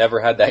long, but never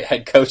had that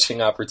head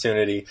coaching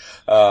opportunity.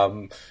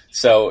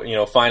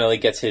 So finally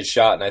gets his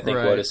shot, and I think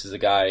Wotus is a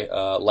guy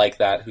like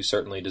that who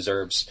certainly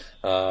deserves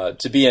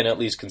to be in at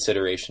least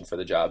consideration for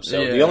the job.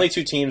 So the only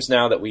 2 teams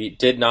now that we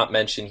did not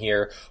mention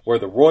here were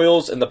the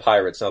Royals and the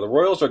Pirates. Now the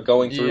Royals are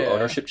going through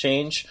ownership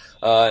change,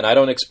 and I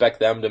don't expect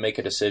them to make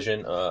a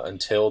decision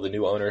until the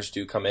new owners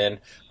do come in,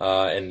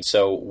 and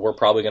so we're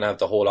probably going to have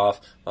to hold off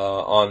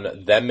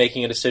on them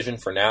making a decision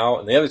for now.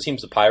 And the other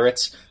team's the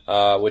Pirates,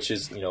 which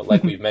is,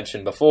 like we've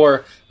mentioned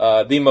before,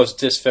 the most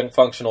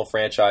dysfunctional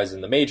franchise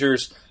in the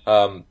majors.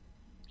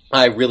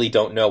 I really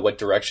don't know what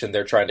direction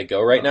they're trying to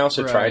go right now,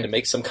 so trying to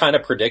make some kind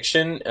of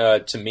prediction,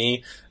 to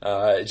me,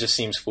 it just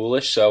seems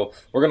foolish. So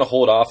we're going to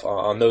hold off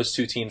on those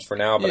 2 teams for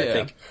now, but I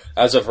think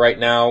as of right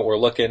now, we're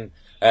looking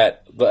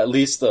at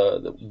least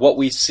what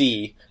we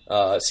see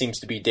seems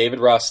to be David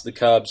Ross to the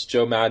Cubs,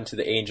 Joe Madden to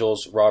the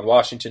Angels, Ron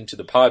Washington to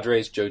the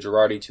Padres, Joe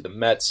Girardi to the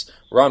Mets,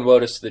 Ron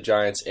Wotus to the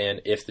Giants,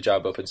 and if the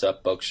job opens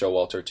up, Buck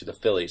Showalter to the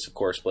Phillies. Of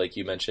course, Blake,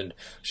 you mentioned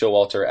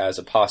Showalter as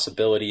a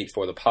possibility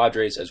for the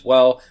Padres as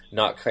well,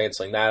 not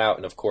canceling that out,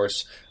 and of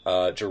course,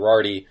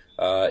 Girardi,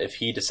 if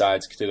he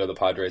decides to go to the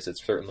Padres,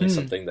 it's certainly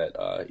something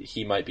that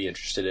he might be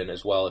interested in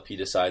as well if he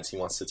decides he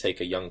wants to take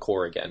a young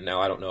core again.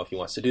 Now, I don't know if he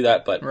wants to do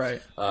that, but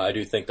I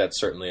do think that's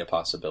certainly a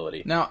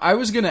possibility. Now, I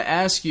was going to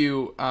ask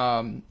you,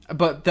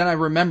 but then I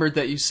remembered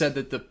that you said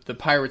that the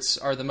Pirates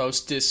are the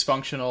most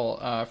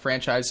dysfunctional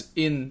franchise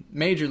in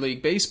Major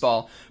League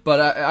Baseball, but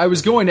I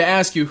was going to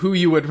ask you who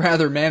you would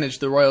rather manage,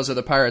 the Royals or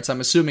the Pirates.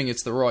 I'm assuming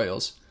it's the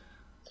Royals.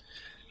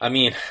 I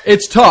mean,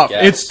 it's tough.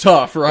 It's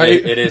tough, right?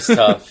 It is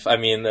tough. I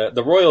mean,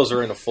 the Royals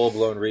are in a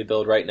full-blown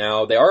rebuild right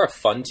now. They are a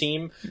fun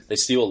team. They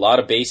steal a lot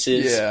of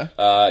bases. Have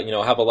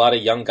a lot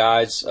of young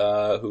guys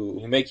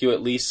who make you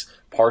at least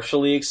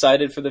partially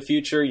excited for the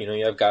future.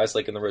 You have guys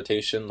like in the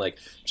rotation, like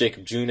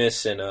Jacob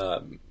Junis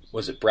and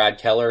was it Brad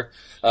Keller?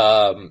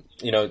 Two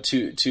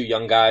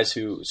young guys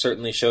who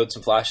certainly showed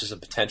some flashes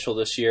of potential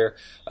this year.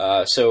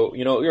 So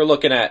you're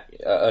looking at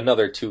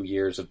another 2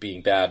 years of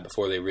being bad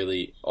before they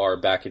really are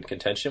back in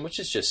contention, which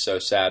is just so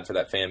sad for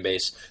that fan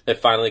base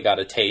that finally got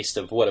a taste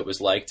of what it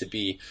was like to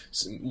be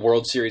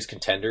World Series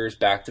contenders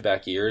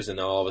back-to-back years, and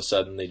all of a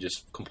sudden they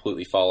just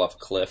completely fall off a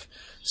cliff.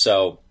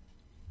 So,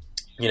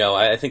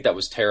 I think that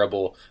was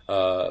terrible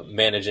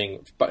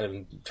managing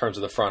in terms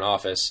of the front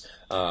office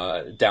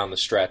down the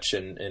stretch.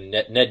 And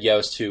Ned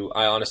Yost, who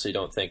I honestly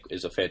don't think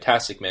is a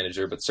fantastic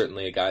manager, but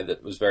certainly a guy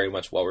that was very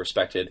much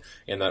well-respected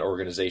in that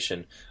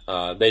organization,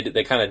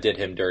 they kind of did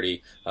him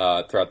dirty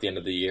throughout the end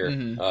of the year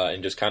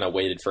and just kind of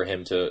waited for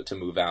him to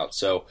move out.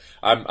 So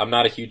I'm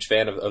not a huge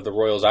fan of the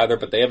Royals either,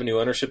 but they have a new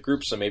ownership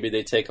group, so maybe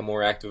they take a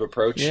more active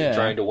approach in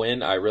trying to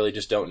win. I really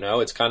just don't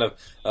know. It's kind of,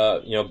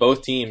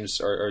 both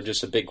teams are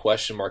just a big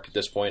question mark at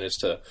this point as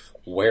to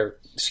where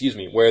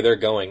they're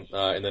going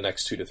in the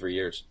next 2 to 3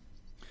 years.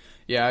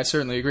 Yeah, I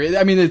certainly agree.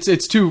 I mean,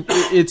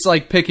 it's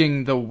like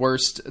picking the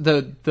worst,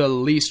 the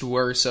least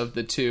worst of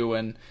the two,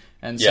 and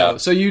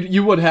so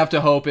you would have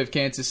to hope if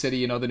Kansas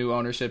City, the new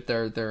ownership,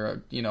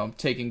 they're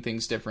taking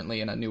things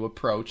differently and a new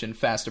approach and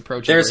fast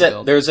approach. There's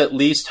at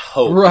least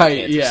hope,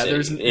 right? In yeah,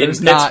 Kansas City. There's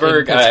in not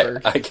Pittsburgh. In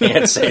Pittsburgh. I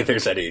can't say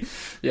there's any.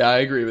 Yeah, I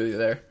agree with you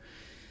there.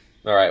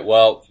 All right,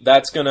 well,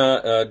 that's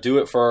gonna do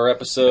it for our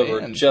episode.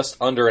 Man. We're just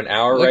under an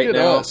hour Look right at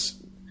now. us.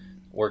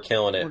 We're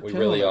killing it. We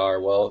really are.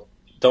 Well,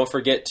 don't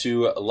forget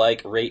to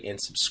like, rate, and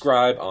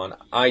subscribe on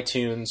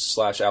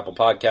iTunes/Apple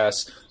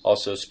Podcasts,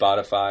 also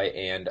Spotify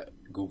and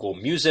Google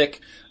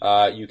Music.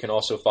 You can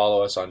also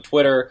follow us on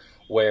Twitter,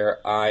 where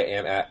I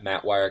am at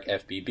Matt Wyrick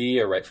FBB,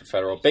 or Right for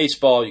Federal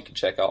Baseball. You can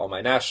check out all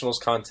my Nationals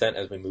content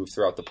as we move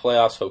throughout the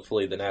playoffs.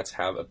 Hopefully the Nats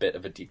have a bit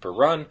of a deeper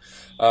run.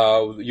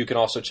 You can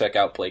also check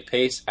out Blake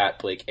Pace at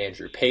Blake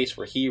Andrew Pace,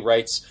 where he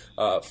writes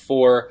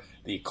for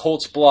the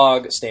Colts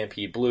blog,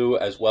 Stampede Blue,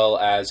 as well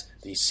as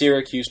the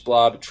Syracuse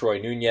blog. Troy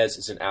Nunez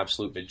is an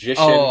absolute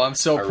magician. Oh, I'm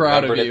so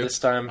proud of you. It this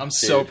time. I'm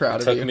so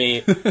proud of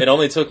you. It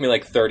only took me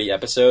like 30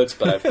 episodes,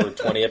 but I've heard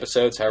 20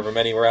 episodes, however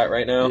many we're at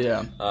right now.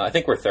 Yeah. I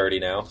think we're 30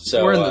 now.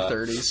 So we're in the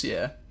 30s,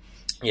 yeah.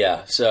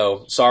 Yeah,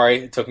 so sorry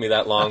it took me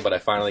that long, but I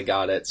finally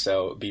got it,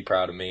 so be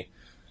proud of me.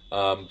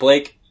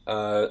 Blake,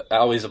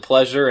 always a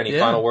pleasure. Any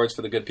final words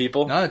for the good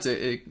people? No,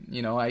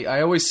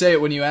 I always say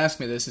it when you ask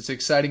me this. It's an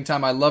exciting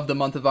time. I love the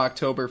month of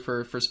October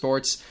for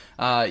sports.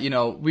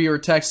 We were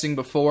texting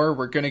before.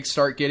 We're going to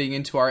start getting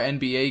into our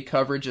NBA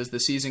coverage as the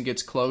season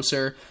gets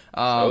closer.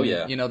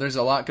 There's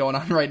a lot going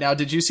on right now.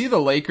 Did you see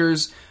the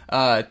Lakers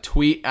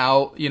tweet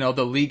out,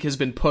 the league has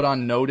been put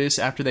on notice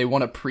after they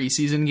won a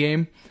preseason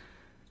game?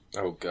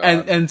 Oh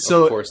god! And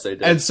so, of course they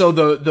did. And so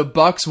the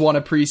Bucks won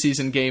a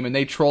preseason game, and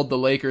they trolled the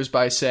Lakers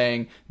by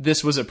saying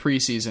this was a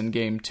preseason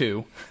game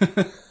too.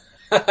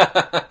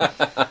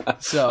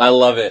 So I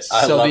love it.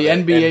 So the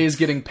NBA is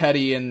getting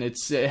petty, and it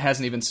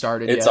hasn't even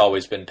started yet. It's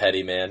always been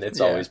petty, man.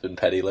 It's always been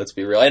petty. Let's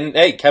be real. And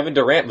hey, Kevin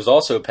Durant was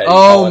also petty.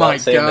 Oh my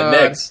god! The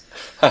Knicks.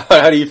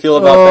 How do you feel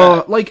about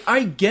that? Like,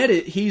 I get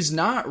it. He's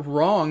not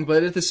wrong,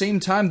 but at the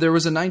same time, there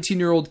was a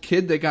 19-year-old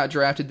kid that got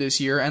drafted this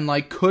year, and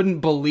couldn't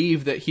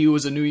believe that he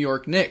was a New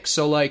York Knicks.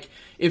 So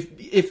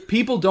if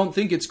people don't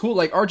think it's cool,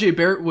 RJ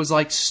Barrett was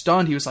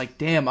stunned. He was like,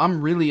 "Damn,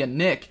 I'm really a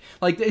Knick."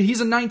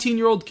 He's a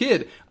 19-year-old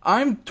kid.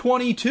 I'm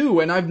 22,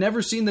 and I've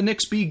never seen the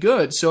Knicks be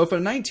good. So if a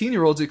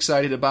 19-year-old's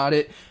excited about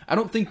it, I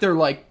don't think they're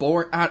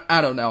bored.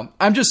 I don't know.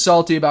 I'm just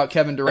salty about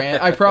Kevin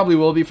Durant. I probably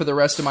will be for the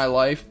rest of my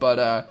life,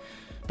 but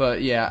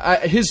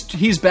yeah,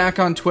 he's back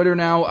on Twitter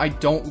now. I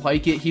don't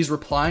like it. He's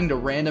replying to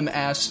random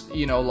ass,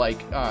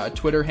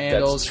 Twitter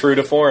handles. That's true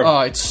to form. Oh,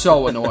 it's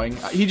so annoying.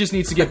 He just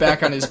needs to get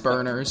back on his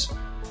burners.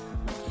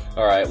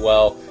 All right,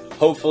 well,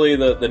 hopefully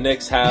the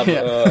Knicks have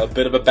a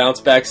bit of a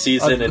bounce back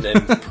season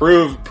and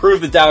prove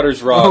the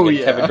doubters wrong, and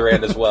Kevin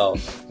Durant as well.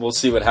 We'll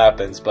see what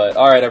happens. But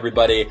all right,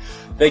 everybody,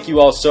 thank you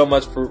all so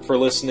much for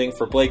listening.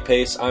 For Blake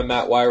Pace, I'm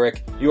Matt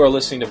Wyrick. You are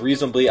listening to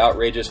Reasonably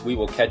Outrageous. We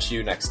will catch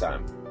you next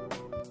time.